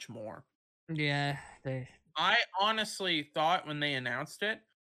so much more. Yeah, they I honestly thought when they announced it,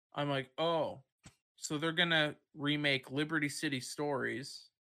 I'm like, "Oh, so they're gonna remake Liberty City Stories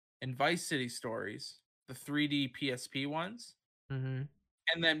and Vice City Stories, the 3D PSP ones, mhm.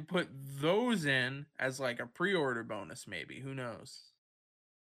 and then put those in as like a pre-order bonus, maybe. Who knows?"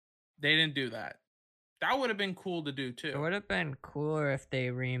 They didn't do that. That would have been cool to do It too. would have been cooler if they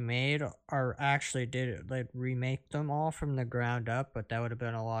remade or actually did it, like remake them all from the ground up, but that would have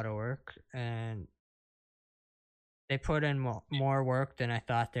been a lot of work. And they put in more work than I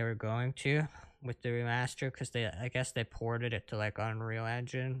thought they were going to with the remaster because I guess they ported it to like Unreal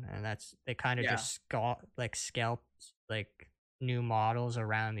Engine, and they kind of Yeah. just scalped like new models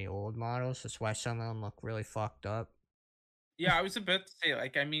around the old models. That's why some of them look really fucked up. Yeah, I was about to say,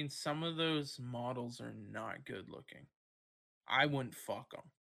 like, I mean, some of those models are not good looking. I wouldn't fuck them.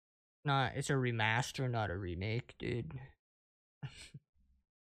 Not It's a remaster, not a remake, dude.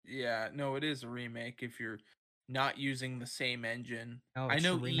 Yeah, no, it is a remake if you're not using the same engine. No, I it's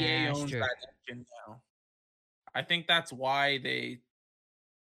a know EA owns remaster. that engine now. I think that's why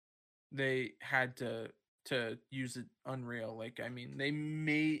they had to use it Unreal. Like, I mean, they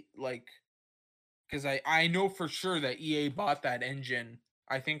may like because I know for sure that EA bought that engine.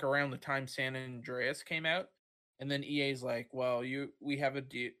 I think around the time San Andreas came out, and then EA's like, "Well, we have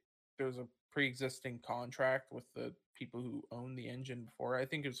there's a pre-existing contract with the people who own the engine before. I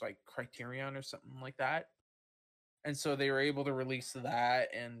think it was like Criterion or something like that." And so they were able to release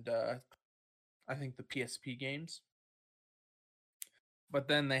that and I think the PSP games. But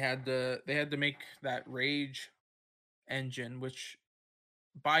then they had to make that Rage engine, which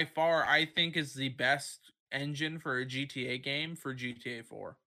by far I think is the best engine for a GTA game for GTA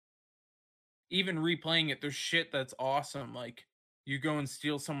 4. Even replaying it, there's shit that's awesome. Like you go and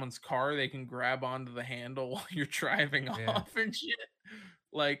steal someone's car, they can grab onto the handle while you're driving Yeah. off and shit.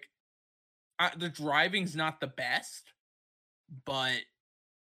 Like the driving's not the best, but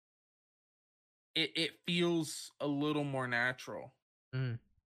it feels a little more natural. Mm.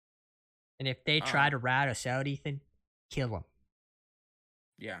 And if they try Um, to rat us out, Ethan, kill them.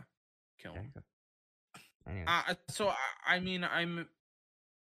 yeah, kill Okay, him. go. Anyways. So I mean, I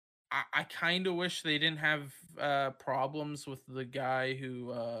kind of wish they didn't have problems with the guy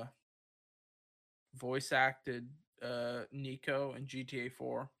who voice acted Nico in GTA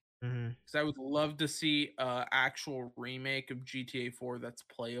 4. Mhm. Because I would love to see actual remake of GTA 4 that's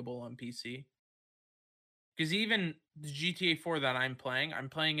playable on PC. Because even the GTA 4 that I'm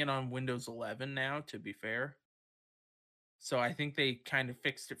playing it on Windows 11 now. To be fair, so I think they kind of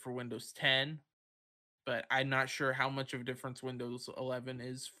fixed it for Windows 10, but I'm not sure how much of a difference Windows 11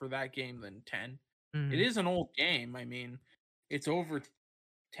 is for that game than 10. It Mhm. is an old game. I mean, it's over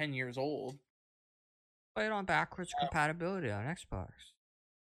 10 years old. Play it on backwards compatibility on Xbox.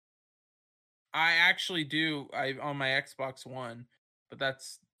 I actually do. I on my Xbox One, but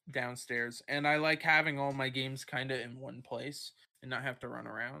that's downstairs, and I like having all my games kind of in one place and not have to run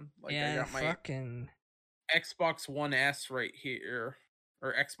around. Like I Yeah, got my fucking Xbox One S right here,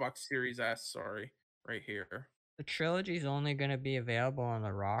 or Xbox Series S, sorry, right here. the trilogy's only gonna be available on the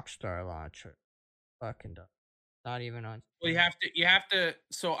Rockstar launcher. Fucking dumb. Not even on Well, Steam. you have to.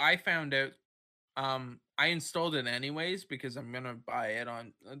 So I found out. I installed it anyways because I'm gonna buy it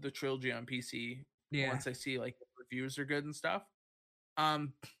on the trilogy on PC Yeah. once I see like the reviews are good and stuff.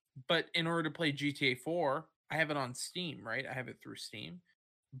 Um, but in order to play GTA 4, I have it on Steam, right? I have it through Steam,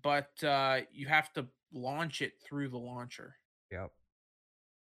 but you have to launch it through the launcher, Yep.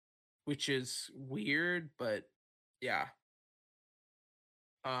 which is weird, but yeah.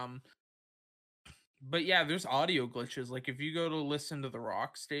 Um, but yeah, there's audio glitches. Like if you go to listen to the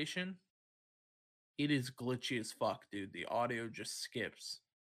rock station, it is glitchy as fuck, dude. The audio just skips.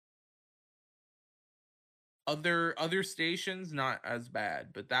 Other stations not as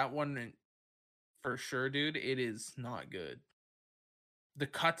bad, but that one for sure, dude, it is not good. the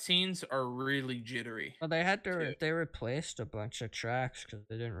cutscenes are really jittery Well, they had too. to they replaced a bunch of tracks because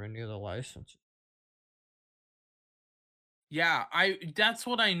they didn't renew the license. Yeah, I that's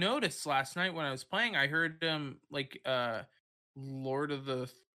what I noticed last night when I was playing. I heard like Lord of the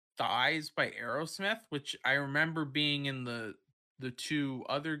Thighs by Aerosmith, which I remember being in the two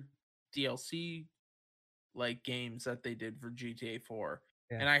other DLC like games that they did for GTA 4.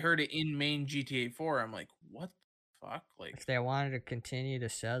 Yeah. And I heard it in main GTA 4. I'm like, what the fuck? If Like, they wanted to continue to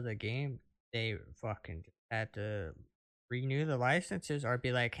sell the game, they fucking had to renew the licenses or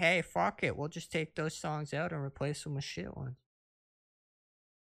be like, "Hey, fuck it, we'll just take those songs out and replace them with shit ones."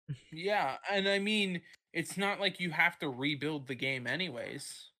 yeah, and I mean, it's not like you have to rebuild the game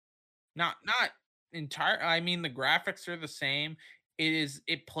anyways. Not entire I mean the graphics are the same.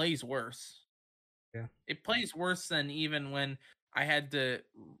 It plays worse. Yeah. It plays worse than even when I had to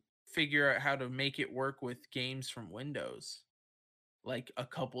figure out how to make it work with games from Windows like a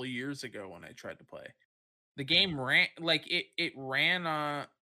couple years ago when I tried to play. The game ran like it ran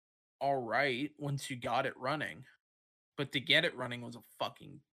all right once you got it running, but to get it running was a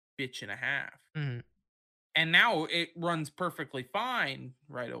fucking bitch and a half. Mhm. And now it runs perfectly fine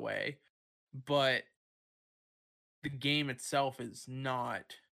right away, but the game itself is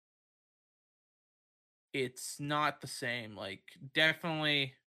not it's not the same. Like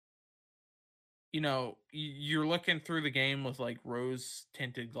definitely, you're looking through the game with like rose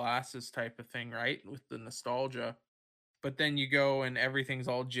tinted glasses type of thing, right? With the nostalgia. But then you go and everything's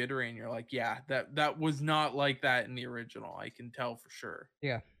all jittery and you're like, yeah, that was not like that in the original. I can tell for sure.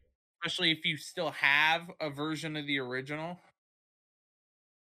 Yeah. Especially if you still have a version of the original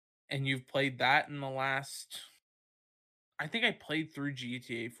and you've played that in the last I think I played through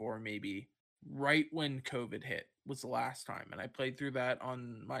GTA 4 maybe right when COVID hit was the last time, and I played through that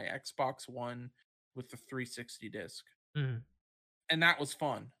on my Xbox One with the 360 disc, Mhm. and that was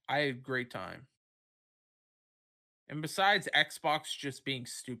fun. I had a great time. And besides Xbox just being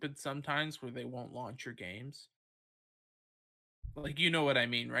stupid sometimes where they won't launch your games, like you know what I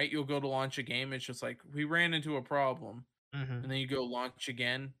mean, right? You'll go to launch a game, it's just like we ran into a problem, Mhm. and then you go launch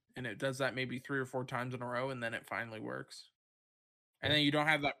again, and it does that maybe 3 or 4 times in a row, and then it finally works. And Yeah. then you don't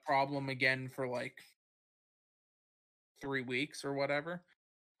have that problem again for like 3 weeks or whatever.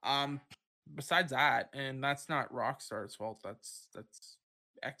 Um, Besides that, and that's not Rockstar's fault. That's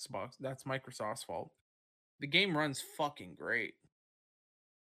Xbox. That's Microsoft's fault. The game runs fucking great.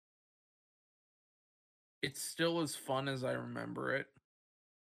 It's still as fun as I remember it.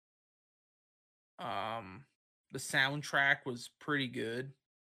 Um, the soundtrack was pretty good.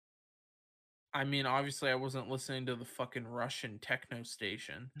 I mean, obviously, I wasn't listening to the fucking Russian techno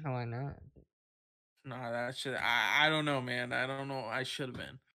station. No, why not? Nah, that shit. I don't know, man. I don't know. I should have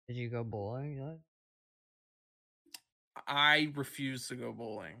been. Did you go bowling? I refuse to go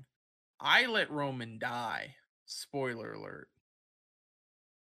bowling. I let Roman die. Spoiler alert.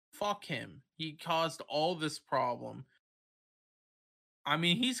 Fuck him. He caused all this problem. I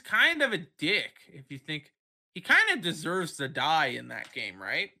mean, he's kind of a dick if you think he kind of deserves to die in that game,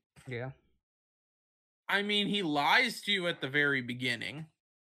 right? Yeah. I mean, he lies to you at the very beginning.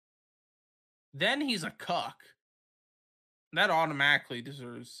 Then he's a cuck. That automatically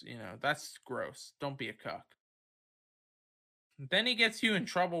deserves, that's gross. Don't be a cuck. Then he gets you in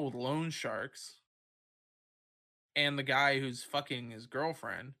trouble with loan sharks and the guy who's fucking his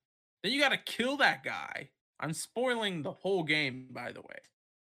girlfriend. Then you got to kill that guy. I'm spoiling the whole game, by the way.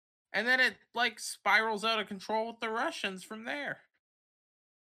 And then it like spirals out of control with the Russians from there.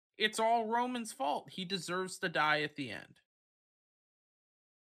 It's all Roman's fault. He deserves to die at the end.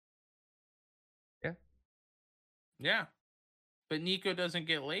 Yeah. Yeah. But Nico doesn't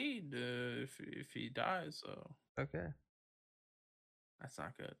get laid if he dies, so Okay. that's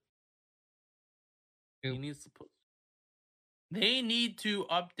not good. He Oop. needs to put. They need to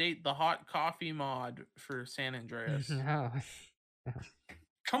update the hot coffee mod for San Andreas. No.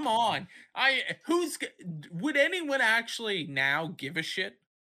 Come on, would anyone actually now give a shit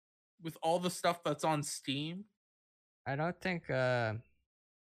with all the stuff that's on Steam? I don't think, I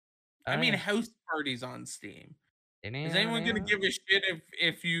I don't mean, even house parties on Steam. Is anyone gonna anyone. give a shit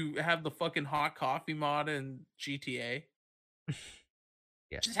if you have the fucking hot coffee mod in GTA?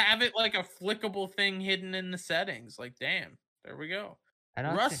 Yeah. Just have it like a flickable thing hidden in the settings. Like, damn, there we go. I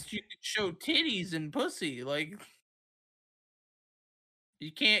don't think Rust, you can show titties and pussy. Like,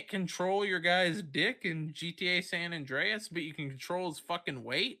 you can't control your guy's dick in GTA San Andreas, but you can control his fucking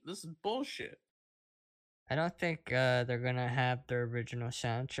weight. This is bullshit. they're gonna have their original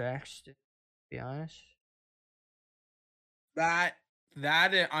soundtracks, to be honest. That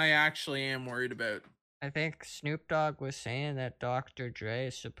I actually am worried about. I think Snoop Dogg was saying that Dr. Dre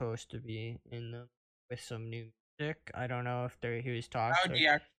is supposed to be in them with some new music. I don't know if he was How talking do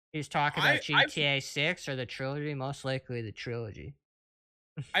you he's talking about I would GTA 6 or the trilogy, most likely the trilogy.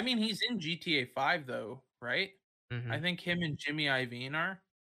 I mean, he's in GTA 5 though, right? I Mhm. think him and Jimmy Iovine are.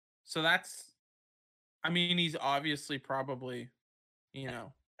 So that's I mean, he's obviously probably, you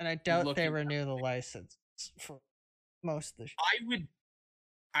know, And I doubt they looking renew the license for most of the I would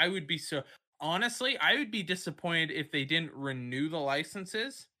I would be so honestly, I would be disappointed if they didn't renew the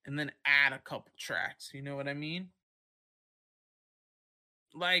licenses and then add a couple tracks, you know what I mean?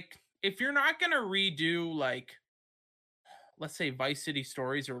 Like, if you're not gonna redo, like, let's say Vice City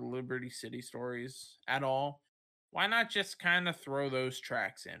Stories or Liberty City Stories at all, why not just kind of throw those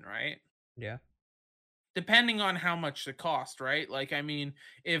tracks in, right? Yeah. Depending on how much the cost, right? Like, I mean,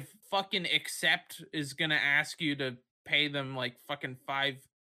 if fucking Accept is gonna ask you to pay them like fucking $5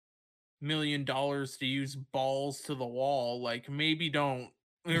 million to use balls to the wall, like maybe don't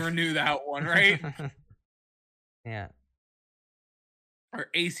renew that one, right? Yeah. Or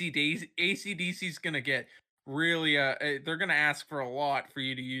ACDC's gonna get really they're gonna ask for a lot for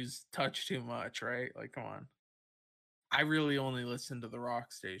you to use touch too much, right? Like, come on. I really only listen to the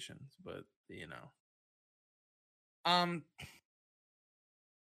rock stations, but you know. Um,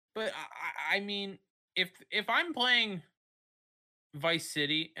 but I mean, if I'm playing Vice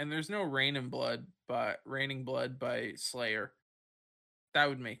City and there's no Raining Blood by Slayer, that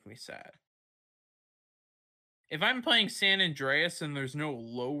would make me sad. If I'm playing San Andreas and there's no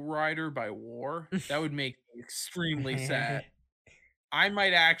Lowrider by War, that would make me extremely sad. I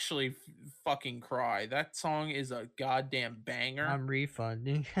might actually fucking cry. That song is a goddamn banger, I'm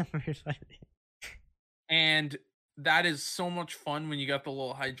refunding. I'm refunding. and that is so much fun when you got the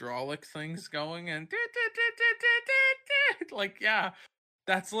little hydraulic things going and like, yeah,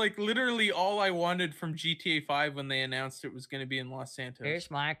 that's like literally all I wanted from GTA 5 when they announced it was gonna be in Los Santos.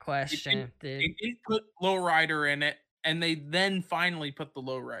 Here's my They didn't question. they didn't put Lowrider in it, and they then finally put the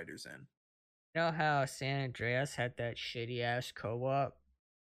lowriders in. You know how San Andreas had that shitty ass co-op?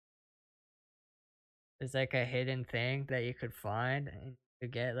 It's like a hidden thing that you could find and to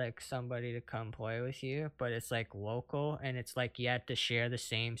get like somebody to come play with you, but it's like local and it's like you had to share the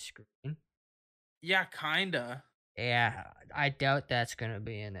same screen. Yeah, kinda. Yeah, I doubt that's gonna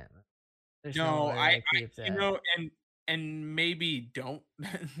be in it. There's no No, way they keep you that. know, and maybe don't.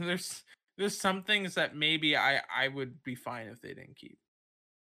 There's there's some things that maybe I would be fine if they didn't keep.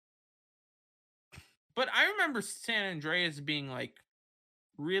 But I remember San Andreas being like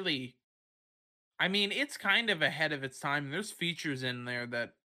really I mean, it's kind of ahead of its time. There's features in there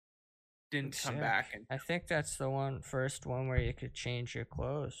that didn't It's come sick. back and I think that's the first one where you could change your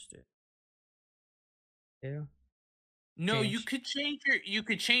clothes, dude. Yeah. no, Change. you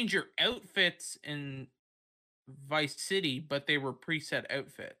could change your outfits in Vice City, but they were preset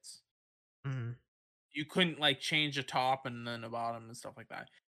outfits. Mhm. You couldn't like change a top and then a bottom and stuff like that.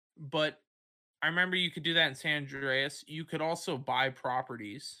 But I remember you could do that in San Andreas. You could also buy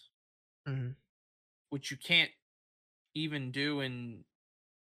properties, Mhm. which you can't even do in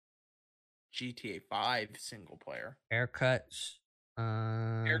GTA 5 single player. Haircuts.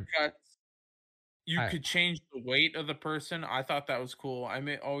 Haircuts, you I could change the weight of the person. I thought that was cool.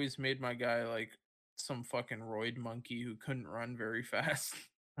 Always made my guy like some fucking roid monkey who couldn't run very fast.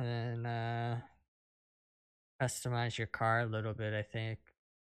 and customize your car a little bit, I think.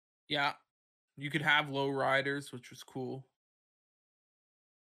 Yeah, you could have low riders, which was cool.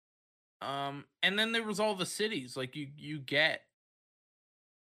 And then there was all the cities like you get,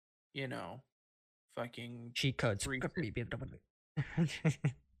 you know, fucking Cheat codes. free.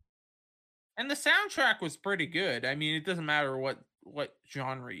 And the soundtrack was pretty good. I mean, it doesn't matter what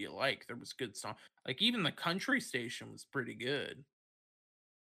genre you like. There was good song. Like even the country station was pretty good.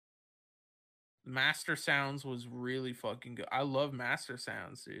 Master Sounds was really fucking good. I love Master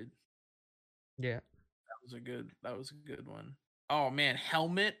Sounds, dude. Yeah. That was a good one. Oh man,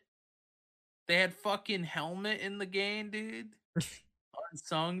 Helmet. They had fucking Helmet in the game, dude.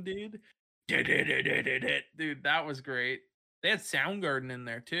 Unsung, dude. Dude, that was great. They had Soundgarden in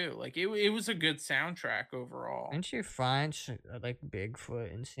there too. Like it was a good soundtrack overall. Didn't you find like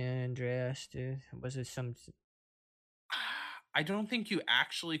Bigfoot in San Andreas, dude? Was it some? I don't think you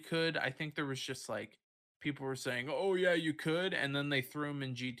actually could. I think there was just like people were saying, "Oh yeah, you could," and then they threw him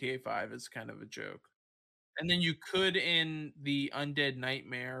in GTA 5 as kind of a joke. And then you could in the Undead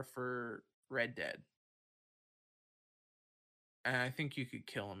Nightmare for Red Dead. And I think you could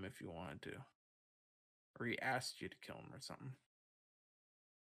kill him if you wanted to, or he asked you to kill him or something.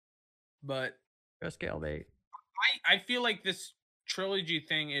 But Scale 8. I feel like this trilogy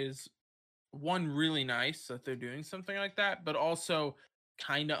thing is one really nice that they're doing something like that, but also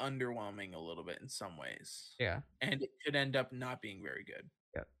kind of underwhelming a little bit in some ways. Yeah. And it could end up not being very good.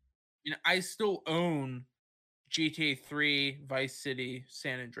 Yep. I still own GTA 3, Vice City,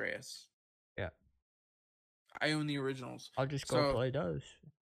 San Andreas. Yeah. I own the originals. I'll just go So play those.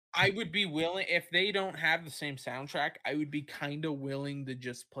 I would be willing, if they don't have the same soundtrack, I would be kind of willing to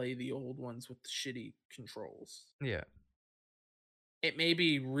just play the old ones with the shitty controls. Yeah. It may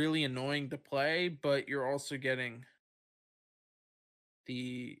be really annoying to play, but you're also getting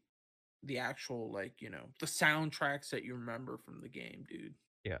the actual, like, the soundtracks that you remember from the game, dude.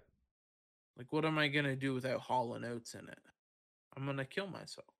 Yeah. Like, what am I gonna do without Hall and Oates in it? I'm gonna kill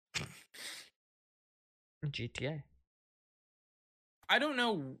myself. GTA. I don't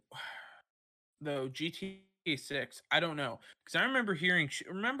know though. GTA 6. I don't know because I remember hearing.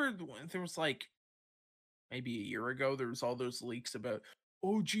 Remember when there was like maybe a year ago there was all those leaks about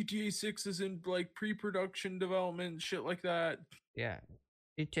GTA 6 is in like pre-production development, shit like that. Yeah.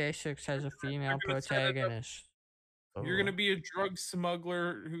 GTA 6 has a They're female gonna set it up. protagonist. You're Oh, gonna be a drug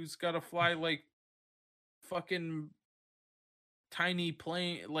smuggler who's got to fly like fucking tiny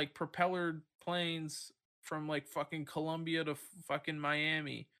plane, like propellered planes from like fucking Colombia to fucking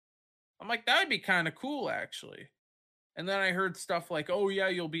Miami. I'm like, that would be kind of cool, actually. And then I heard stuff like, oh, yeah,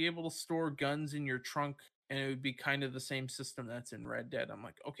 you'll be able to store guns in your trunk and it would be kind of the same system that's in Red Dead. I'm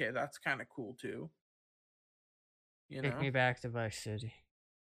like, okay, that's kind of cool too. You take know? me back to Vice City.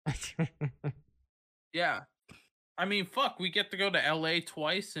 Yeah. I mean, fuck, we get to go to LA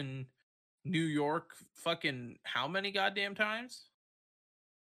twice and New York fucking how many goddamn times?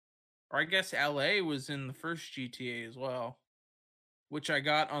 Or I guess LA was in the first GTA as well, which I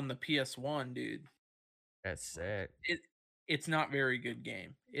got on the PS1, dude. That's sick. It it's not very good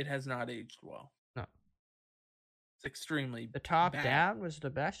game. It has not aged well. No. It's extremely The top bad. down was the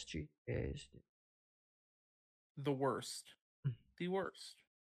best GTAs. The worst. The worst.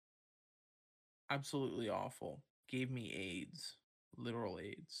 Absolutely awful. Gave me AIDS. Literal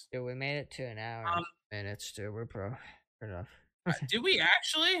AIDS. Dude, we made it to an hour and Um, minutes, dude. We're pro enough. did we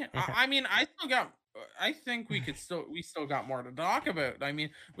actually? Yeah. I mean, I still got. I think we still got more to talk about. I mean,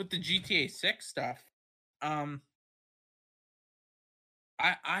 with the GTA 6 stuff. Um,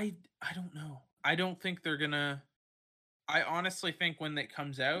 I don't know. I don't think they're gonna. I honestly think when that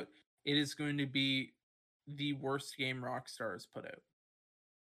comes out, it is going to be the worst game Rockstar has put out.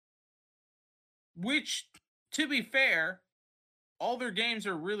 Which, to be fair, all their games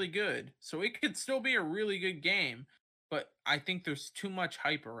are really good. So it could still be a really good game, but I think there's too much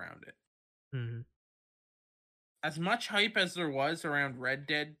hype around it. Mhm. As much hype as there was around Red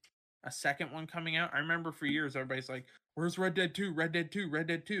Dead, a second one coming out, I remember for years everybody's like, "Where's Red Dead 2? Red Dead 2? Red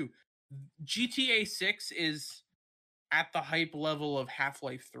Dead 2?" GTA 6 is at the hype level of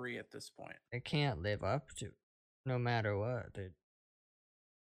Half-Life 3 at this point. They can't live up to no matter what, dude.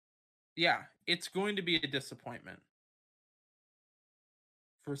 Yeah, it's going to be a disappointment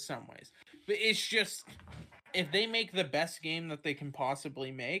for some ways. But it's just if they make the best game that they can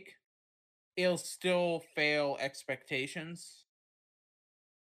possibly make, it'll still fail expectations.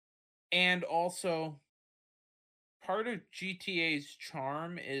 And also, part of GTA's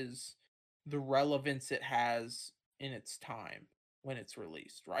charm is the relevance it has in its time when it's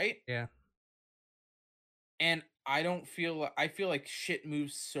released, right? Yeah. And I feel like shit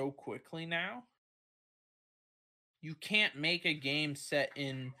moves so quickly now. You can't make a game set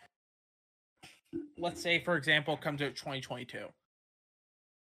in, let's say for example, comes out 2022.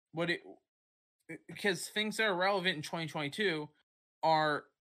 What it Because things that are relevant in 2022 are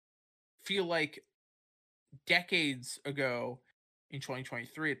feel like decades ago in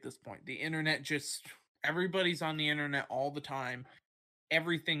 2023 at this point. The internet just everybody's on the internet all the time.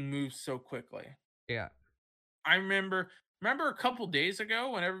 Everything moves so quickly. Yeah. I remember a couple days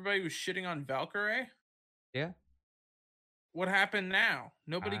ago when everybody was shitting on Valkyrie. Yeah. What happened now?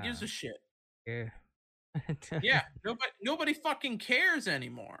 Nobody gives Ah, a shit. yeah. Yeah, nobody fucking cares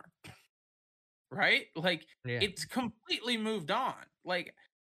anymore. Right? Like Yeah. it's completely moved on. Like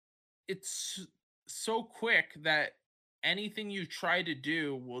it's so quick that anything you try to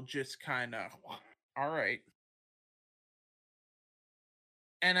do will just kind of all right.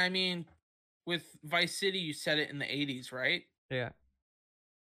 And I mean, with Vice City, you said it in the 80s, right? Yeah.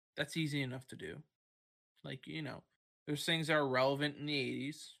 That's easy enough to do. Like, there's things that are relevant in the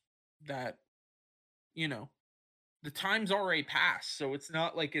 80s that, you know, the time's already passed. So it's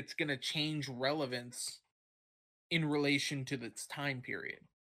not like it's going to change relevance in relation to its time period.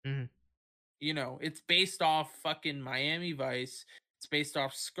 Mhm. It's based off fucking Miami Vice. It's based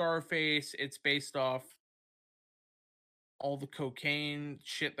off Scarface. It's based off all the cocaine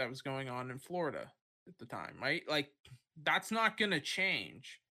shit that was going on in Florida at the time, right? Like that's not going to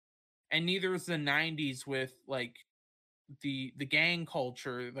change. And neither is the 90s with like the gang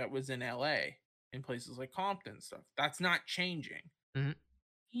culture that was in LA in places like Compton and stuff. That's not changing. Mhm.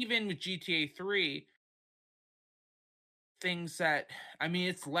 Even with GTA 3, things that I mean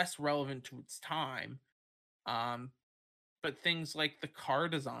it's less relevant to its time. Um but things like the car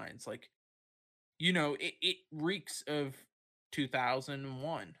designs, like it reeks of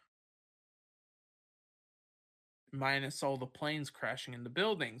 2001 minus all the planes crashing into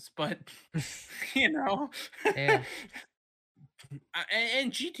buildings, but you know, Yeah.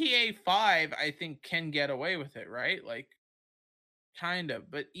 and GTA 5 I think can get away with it, right? Like kind of,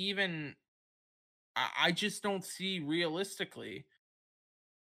 but even I just don't see realistically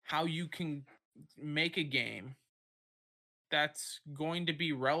how you can make a game that's going to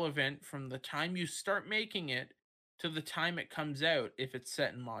be relevant from the time you start making it to the time it comes out if it's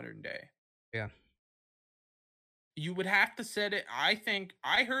set in modern day. Yeah. You would have to set it. I think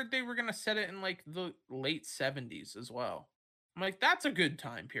I heard they were going to set it in like the late 70s as well. I'm like, that's a good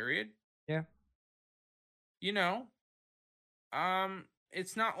time period. Yeah. You know,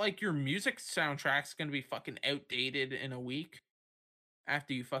 it's not like your music soundtrack's going to be fucking outdated in a week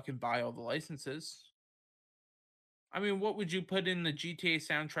after you fucking buy all the licenses. I mean, what would you put in the GTA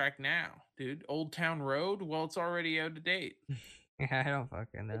soundtrack now, dude? Old Town Road? Well, it's already out of date. Yeah, I don't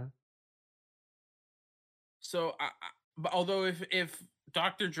fucking know. So, but although if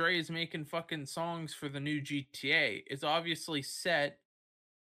Dr. Dre is making fucking songs for the new GTA, it's obviously set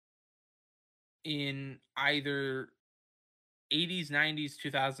in either 80s, 90s,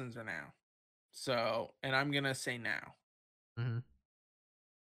 2000s, or now. So, and I'm gonna say now, Mhm.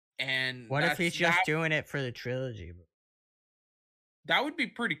 and What if he's that just doing it for the trilogy? that would be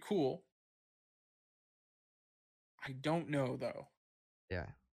pretty cool. I don't know though.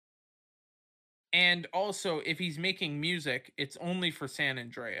 Yeah. And also, if he's making music, it's only for San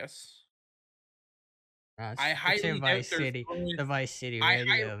Andreas. I It's in highly doubt Vice they're City. throwing. The Vice City I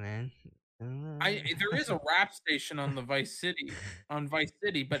radio, man. there is a rap station on the Vice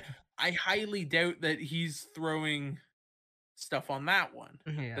City, but I highly doubt that he's throwing stuff on that one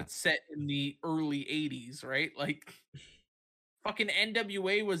Yeah. that's set in the early 80s, right? Like fucking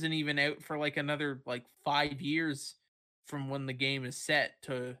NWA wasn't even out for like another like 5 years from when the game is set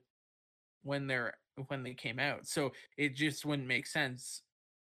to when they came out. So it just wouldn't make sense.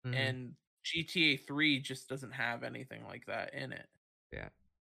 Mhm. And GTA 3 just doesn't have anything like that in it. Yeah.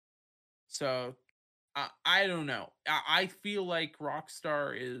 So I don't know. I feel like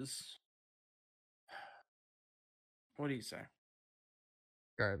Rockstar is what do you say?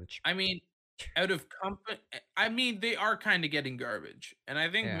 Garbage. I mean, out of company, I mean they are kind of getting garbage, and I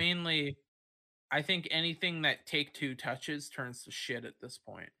think Yeah. mainly, I think anything that Take Two touches turns to shit at this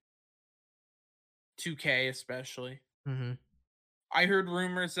point. 2K especially. Mhm. I heard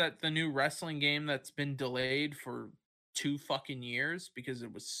rumors that the new wrestling game that's been delayed for 2 fucking years because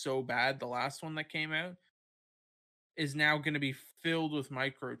it was so bad, the last one that came out, is now going to be filled with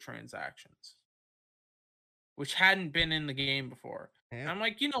microtransactions, which hadn't been in the game before. Yep. I'm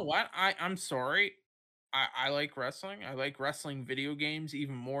like, you know what? I'm sorry. I like wrestling. I like wrestling video games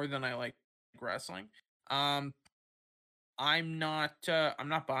even more than I like wrestling. Um, I'm not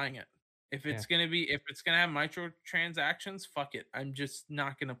buying it. Yeah. If it's gonna have microtransactions, fuck it. I'm just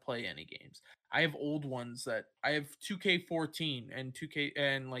not gonna play any games. I have old ones that I have 2K14 and 2K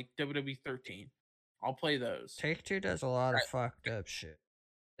and like WWE 13. I'll play those. Take-Two does a lot of Right. fucked up shit.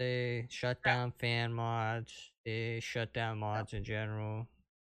 They shut Yeah. down fan mods. They shut down Yeah. mods in general.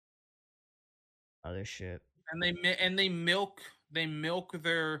 Other shit. And they milk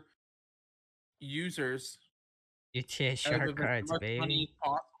their users GTA out Shark of as Cards, much money baby. as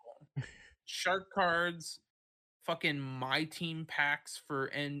possible. Shark cards, fucking my team packs for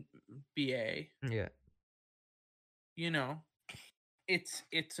NBA. Yeah. You know, it's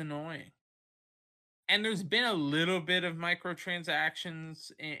annoying. And there's been a little bit of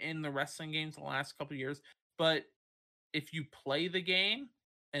microtransactions in the wrestling games the last couple of years, but if you play the game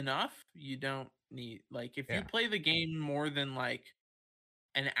enough, you don't need like if you Yeah. play the game more than like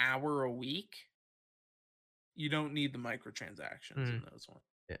an hour a week, you don't need the microtransactions in Mhm. those ones.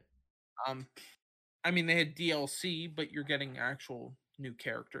 Yeah. Um, I mean they had DLC, but you're getting actual new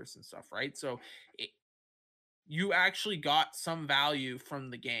characters and stuff, right? So it, you actually got some value from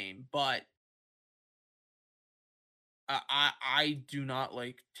the game, but I do not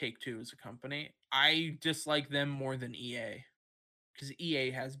like Take Two as a company. I dislike them more than EA because EA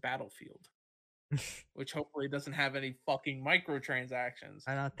has Battlefield, which hopefully doesn't have any fucking microtransactions.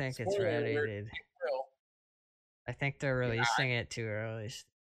 I don't think it's Spoiler ready, alert, dude. it will. I think they're Yeah. releasing it too early.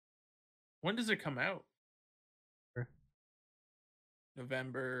 When does it come out?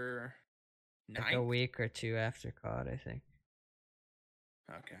 November Like a 9th? week or two after COD, I think.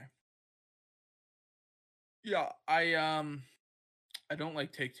 Okay. Yeah, I don't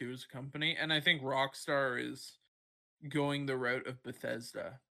like Take-Two as a company, and I think Rockstar is going the route of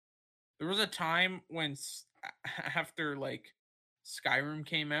Bethesda. There was a time when after like Skyrim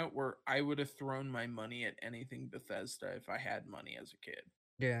came out where I would have thrown my money at anything Bethesda if I had money as a kid.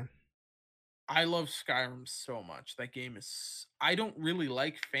 Yeah. I love Skyrim so much. That game is I don't really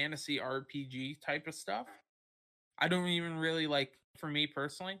like fantasy RPG type of stuff. I don't even really like for me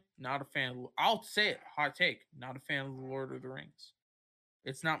personally, not a fan of I'll say it, hot take, not a fan of the Lord of the Rings.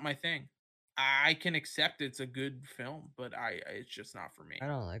 It's not my thing. I can accept it's a good film, but it's just not for I me.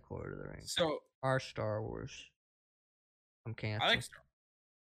 don't like Lord of the Rings. So Or Star Wars. I'm I like canceled.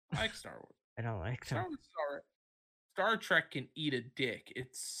 I like Star Wars. I don't like Star them. Wars is alright. Star Trek can eat a dick.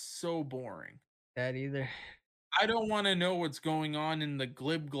 It's so boring. That either. I don't want to know what's going on in the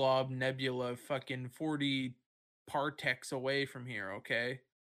Glib Glob Nebula fucking 40 partex away from here, okay?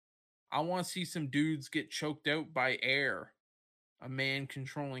 I want to see some dudes get choked out by air. A man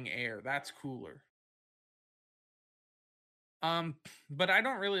controlling air. That's cooler. Um, but I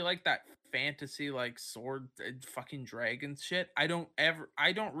don't really like that fantasy like sword fucking dragon shit. I don't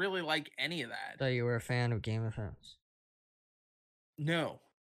really like any of that. Thought you were a fan of Game of Thrones. No.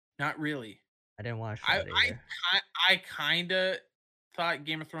 Not really. I didn't watch I that either. I kind of thought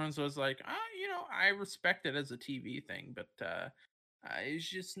Game of Thrones was like, I respect it as a TV thing, but it's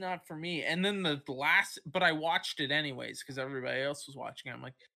just not for me. And then the last, but I watched it anyways because everybody else was watching it. I'm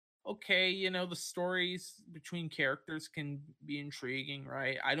like, okay, the stories between characters can be intriguing,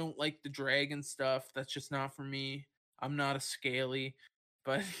 right? I don't like the dragon stuff. That's just not for me. I'm not a scaly,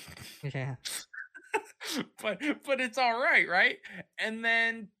 but Yeah. but it's all right? And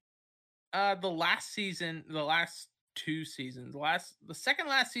then the last season, the last 2 seasons, the second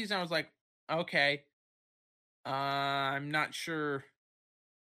last season, I was like, "Okay, I'm not sure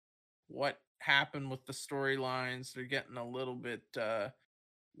what happened with the storylines. They're getting a little bit,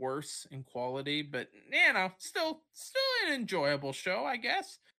 worse in quality, but, still an enjoyable show, I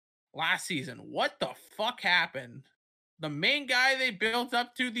guess." Last season, what the fuck happened? The main guy they built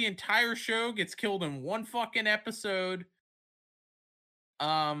up to the entire show gets killed in one fucking episode.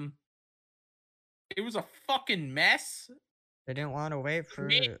 Um, it was a fucking mess. They didn't want to wait The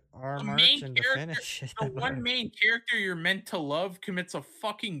main for R. the main Martin to character finish it. the one main character you're meant to love commits a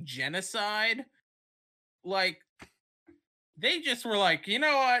fucking genocide. Like, they just were like, "You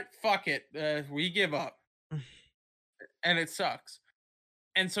know what? Fuck it. We give up." And it sucks.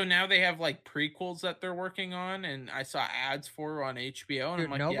 And so now they have, like, prequels that they're working on, and I saw ads for on HBO, and I'm Dude,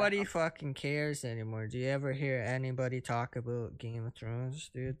 like, "Yeah, nobody fucking cares anymore. Do you ever hear anybody talk about Game of Thrones,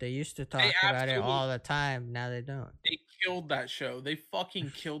 dude? They used to they talk about it absolutely all the time. Now they don't. they killed that show. They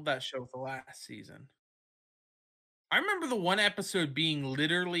fucking killed that show the last season." I remember the one episode being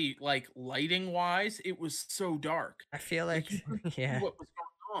literally, like, lighting wise, it was so dark. I feel Like, you like, couldn't see yeah. what was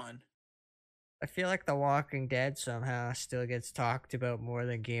going on. I feel like The Walking Dead somehow still gets talked about more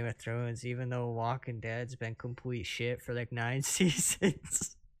than Game of Thrones, even though Walking Dead's been complete shit for like 9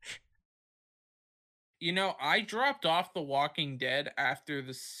 seasons. I dropped off The Walking Dead after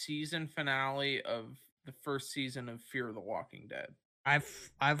the season finale of the first season of Fear of the Walking Dead. I've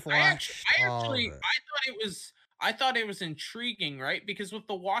watched all of it. I thought it was intriguing, right? Because with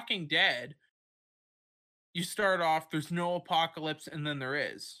The Walking Dead, you start off, there's no apocalypse, and then there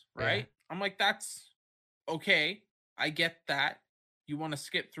is, Yeah. right? I'm like, that's okay. I get that. You want to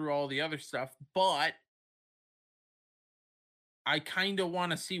skip through all the other stuff, but I kind of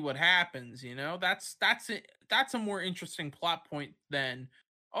want to see what happens. That's a more interesting plot point than,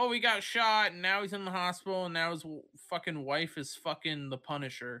 oh, he got shot and now he's in the hospital and now his fucking wife is fucking the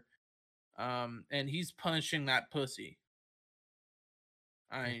Punisher. And he's punishing that pussy.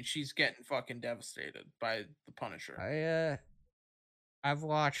 I Yeah. mean, she's getting fucking devastated by the Punisher. I've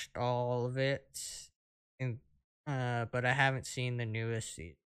watched all of it, and but I haven't seen the newest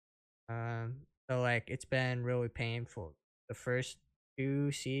season. So like it's been really painful. The first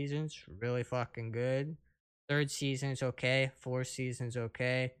 2 seasons really fucking good. Third season's okay. Fourth season's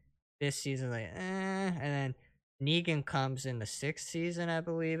okay. This season like and then Negan comes in the 6th season, I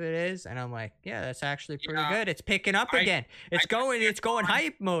believe it is, and I'm like, yeah, that's actually pretty Yeah, good. It's picking up I again. I just It's kept going on.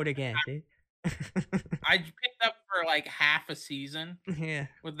 hype mode again, dude. I picked up for like half a season Yeah.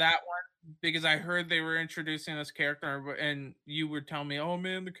 with that one because I heard they were introducing this character, and you would tell me, "Oh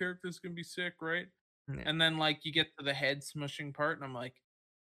man, the character's gonna be sick, right?" Yeah. And then like you get to the head smushing part, and I'm like,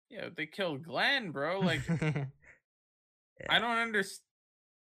 "Yeah, they killed Glenn, bro." Like, I Yeah. don't understand.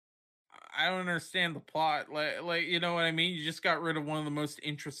 I don't understand the plot. Like you know what I mean? You just got rid of one of the most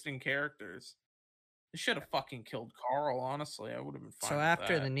interesting characters. They should have fucking killed Carl. Honestly, I would have been So fine with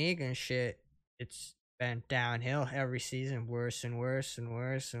after the that. Negan shit, it's been downhill every season, worse and worse and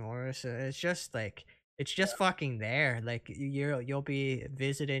worse and worse. It's just like it's just fucking there. Like you'll be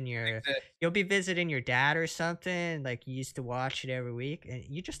visiting your Exist. you'll be visiting your dad or something. Like you used to watch it every week, and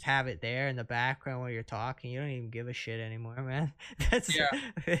you just have it there in the background while you're talking. You don't even give a shit anymore, man. That's Yeah,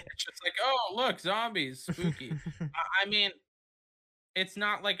 it's just like, oh look, zombies, spooky. I mean, it's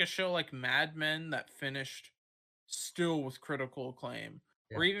not like a show like Mad Men that finished still with critical acclaim,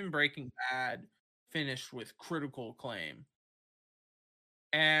 or yeah, even Breaking Bad finished with critical acclaim.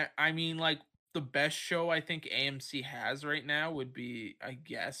 And I mean, like the best show I think AMC has right now would be, I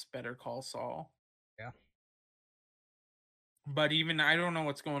guess, Better Call Saul. yeah, But even I don't know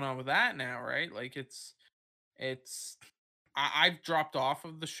what's going on with that now, right? Like it's I've dropped off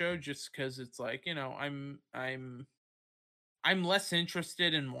of the show just because it's like, you know, I'm less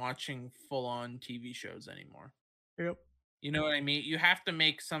interested in watching full on TV shows anymore. yep. You know what I mean? You have to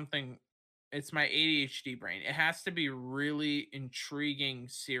make something, it's my ADHD brain. It has to be really intriguing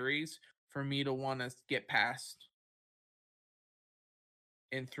series for me to want to get past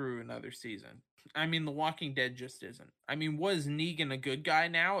and through another season. I mean, The Walking Dead just isn't. I mean, was Negan a good guy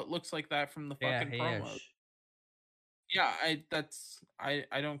now? It looks like that from the Yeah, fucking he promos. is. Yeah,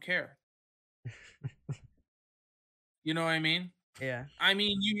 I don't care. You know what I mean? Yeah, I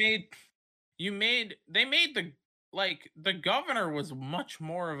mean, they made the governor was much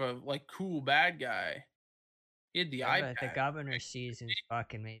more of a like cool bad guy. He had the yeah, eye but the patch. governor seasons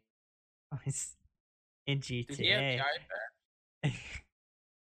fucking made in Did he have the GTA. eye patch?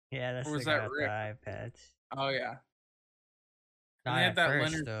 Yeah, Or that's was the guy that with the Rick? iPads. Oh yeah. And they Not had at that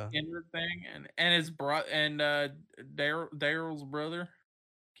first, Leonard though. Skinner thing, and his bro and Daryl's brother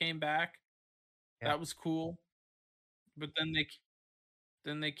came back. Yeah. That was cool. But then they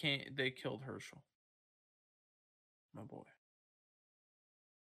killed Herschel, my boy.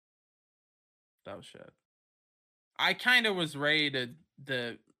 That was shit. I kind of was ready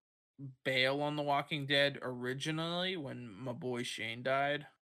to bail on The Walking Dead originally when my boy Shane died,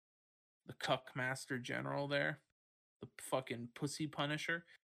 the Cuck Master General there, the fucking pussy Punisher.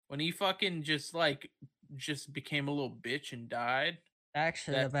 When he fucking just became a little bitch and died.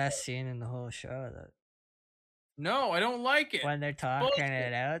 Actually, the That's best scene in the whole show, that no, I don't like it. when they're It's talking bullshit.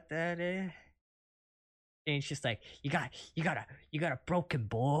 it out, that Shane's just like, you got a broken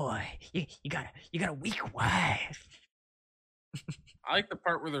boy. You got a weak wife." I like the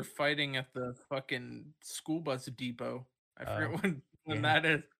part where they're fighting at the fucking school bus depot. I Oh, forget when yeah. that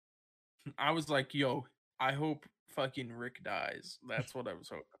is. I was like, "Yo, I hope fucking Rick dies." That's what I was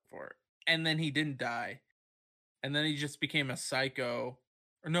hoping for. And then he didn't die. And then he just became a psycho.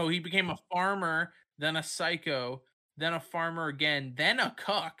 Or no, he became a farmer, then a psycho, then a farmer again, then a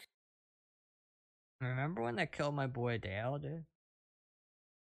cuck. Remember when they killed my boy Dale, dude?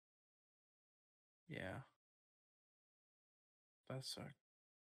 Yeah, that sucked.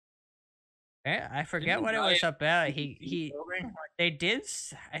 Yeah, I Didn't forget he what it die was in about. the CDC building? Like, They did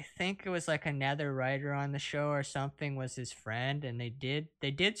I think it was like another writer on the show or something was his friend, and they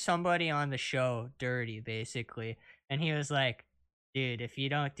did somebody on the show dirty, basically, and he was like, "Dude, if you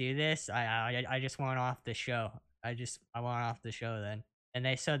don't do this, I just want off the show. I want off the show then." And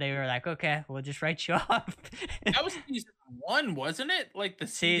they were like, "Okay, we'll just write you off." that was season 1, wasn't it? Like the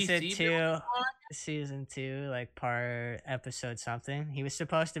Season CDC building 2 one? season 2, like, part episode something. He was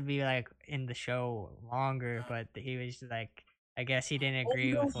supposed to be, like, in the show longer, but he was, like, I guess he didn't Oh,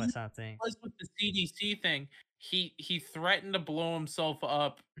 agree no, with what something. was with the CDC thing. He threatened to blow himself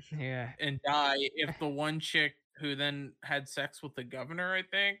up Yeah, and die if the one chick who then had sex with the governor, I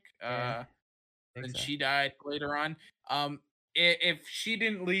think, yeah, I think and so. she died later on. If she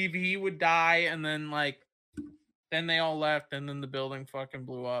didn't leave, he would die, and then like then they all left, and then the building fucking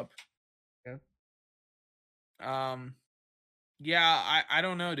blew up. Yep. Um, yeah, I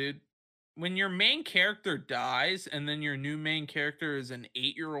don't know, dude. When your main character dies, and then your new main character is an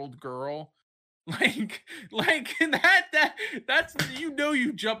 8-year-old girl, like that's you know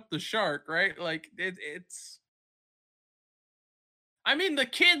you jumped the shark, right? Like it's. I mean, the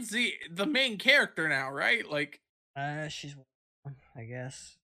kid's the main character now, right? She's one, I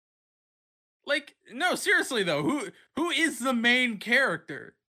guess. No, seriously though, who is the main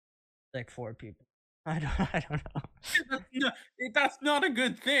character? Like 4 people. I don't know. That's not a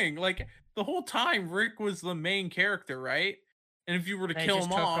good thing. Like the whole time, Rick was the main character, right? And if you were to They kill just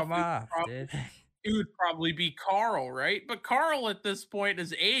him took off, them it off, probably dude. It would probably be Carl, right? But Carl at this point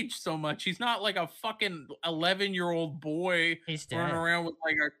has aged so much. He's not like a fucking 11-year-old boy He's running dead. around with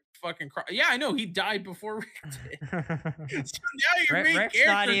like a fucking yeah, I know he died before Rick did. So now your main Rick's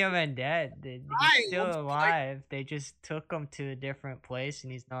not character even dead, dude. He's died. still Like, alive. They just took him to a different place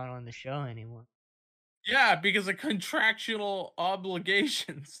and he's not on the show anymore. yeah, because of contractual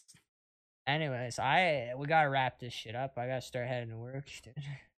obligations. Anyways, we gotta wrap this shit up. I gotta start heading to work, dude.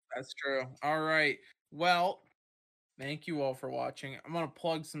 That's true. All right. Well, thank you all for watching. I'm gonna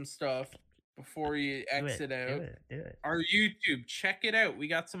plug some stuff before you Do it, exit do out. it, do it. Our YouTube, check it out. We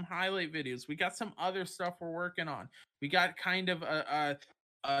got some highlight videos. We got some other stuff we're working on. We got kind of a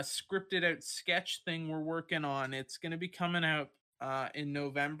scripted out sketch thing we're working on. It's gonna be coming out in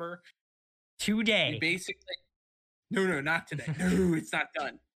November. We Today. basically no, not today. No, it's not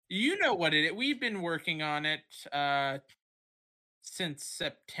done. You know what it is. We've been working on it since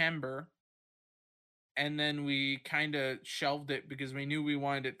September, and then we kind of shelved it because we knew we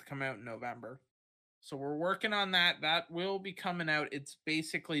wanted it to come out in November. So we're working on that. That will be coming out. It's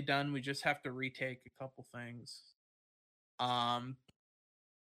basically done. We just have to retake a couple things. Um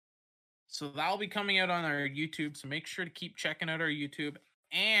so that'll be coming out on our YouTube. So make sure to keep checking out our YouTube.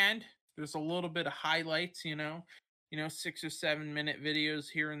 And there's a little bit of highlights, 6 or 7 minute videos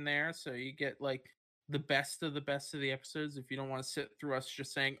here and there. So you get like the best of the episodes if you don't want to sit through us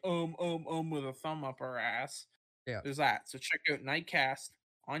just saying with a thumb up our ass. Yeah. There's that. So check out Nightcast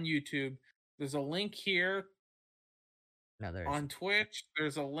on YouTube. There's a link here No, there on isn't. Twitch.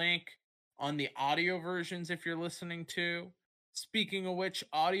 There's a link on the audio versions if you're listening to. Speaking of which,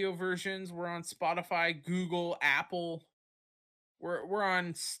 audio versions, we're on Spotify, Google, Apple. We're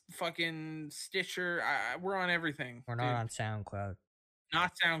on fucking Stitcher. We're on everything, We're not dude. on SoundCloud.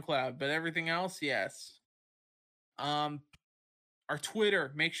 Not SoundCloud, but everything else, yes. Our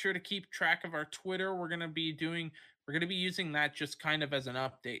Twitter. Make sure to keep track of our Twitter. We're gonna be using that just kind of as an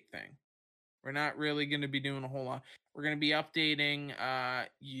update thing. We're not really going to be doing a whole lot. We're going to be updating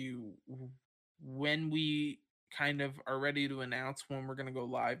you when we kind of are ready to announce when we're going to go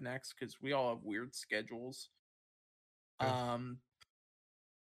live next because we all have weird schedules. True.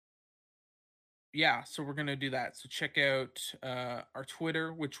 Yeah, so we're going to do that. So check out our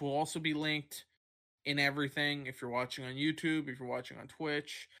Twitter, which will also be linked in everything. If you're watching on YouTube, if you're watching on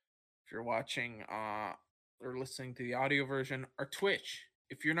Twitch, if you're watching or listening to the audio version, our Twitch.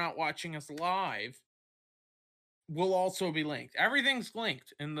 If you're not watching us live, will also be linked. Everything's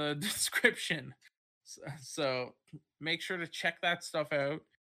linked in the description. So make sure to check that stuff out.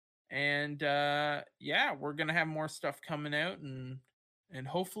 And yeah, we're gonna have more stuff coming out and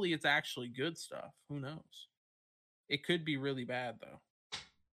hopefully it's actually good stuff. Who knows? It could be really bad though.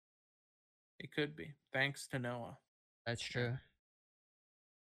 It could be. Thanks to Noah. That's true.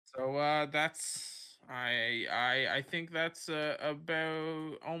 So I think that's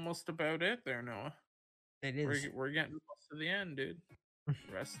about almost about it there, Noah. It is. We're getting close to the end, dude.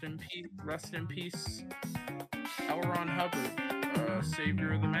 Rest in peace. Rest in peace. L. Ron Hubbard,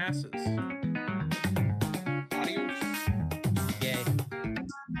 savior of the masses. Adios. Yay.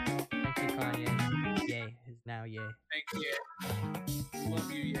 Thank you, Kanye. Yay is now yay. Thank you.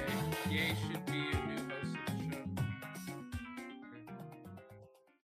 Love you, Yay. Yay should be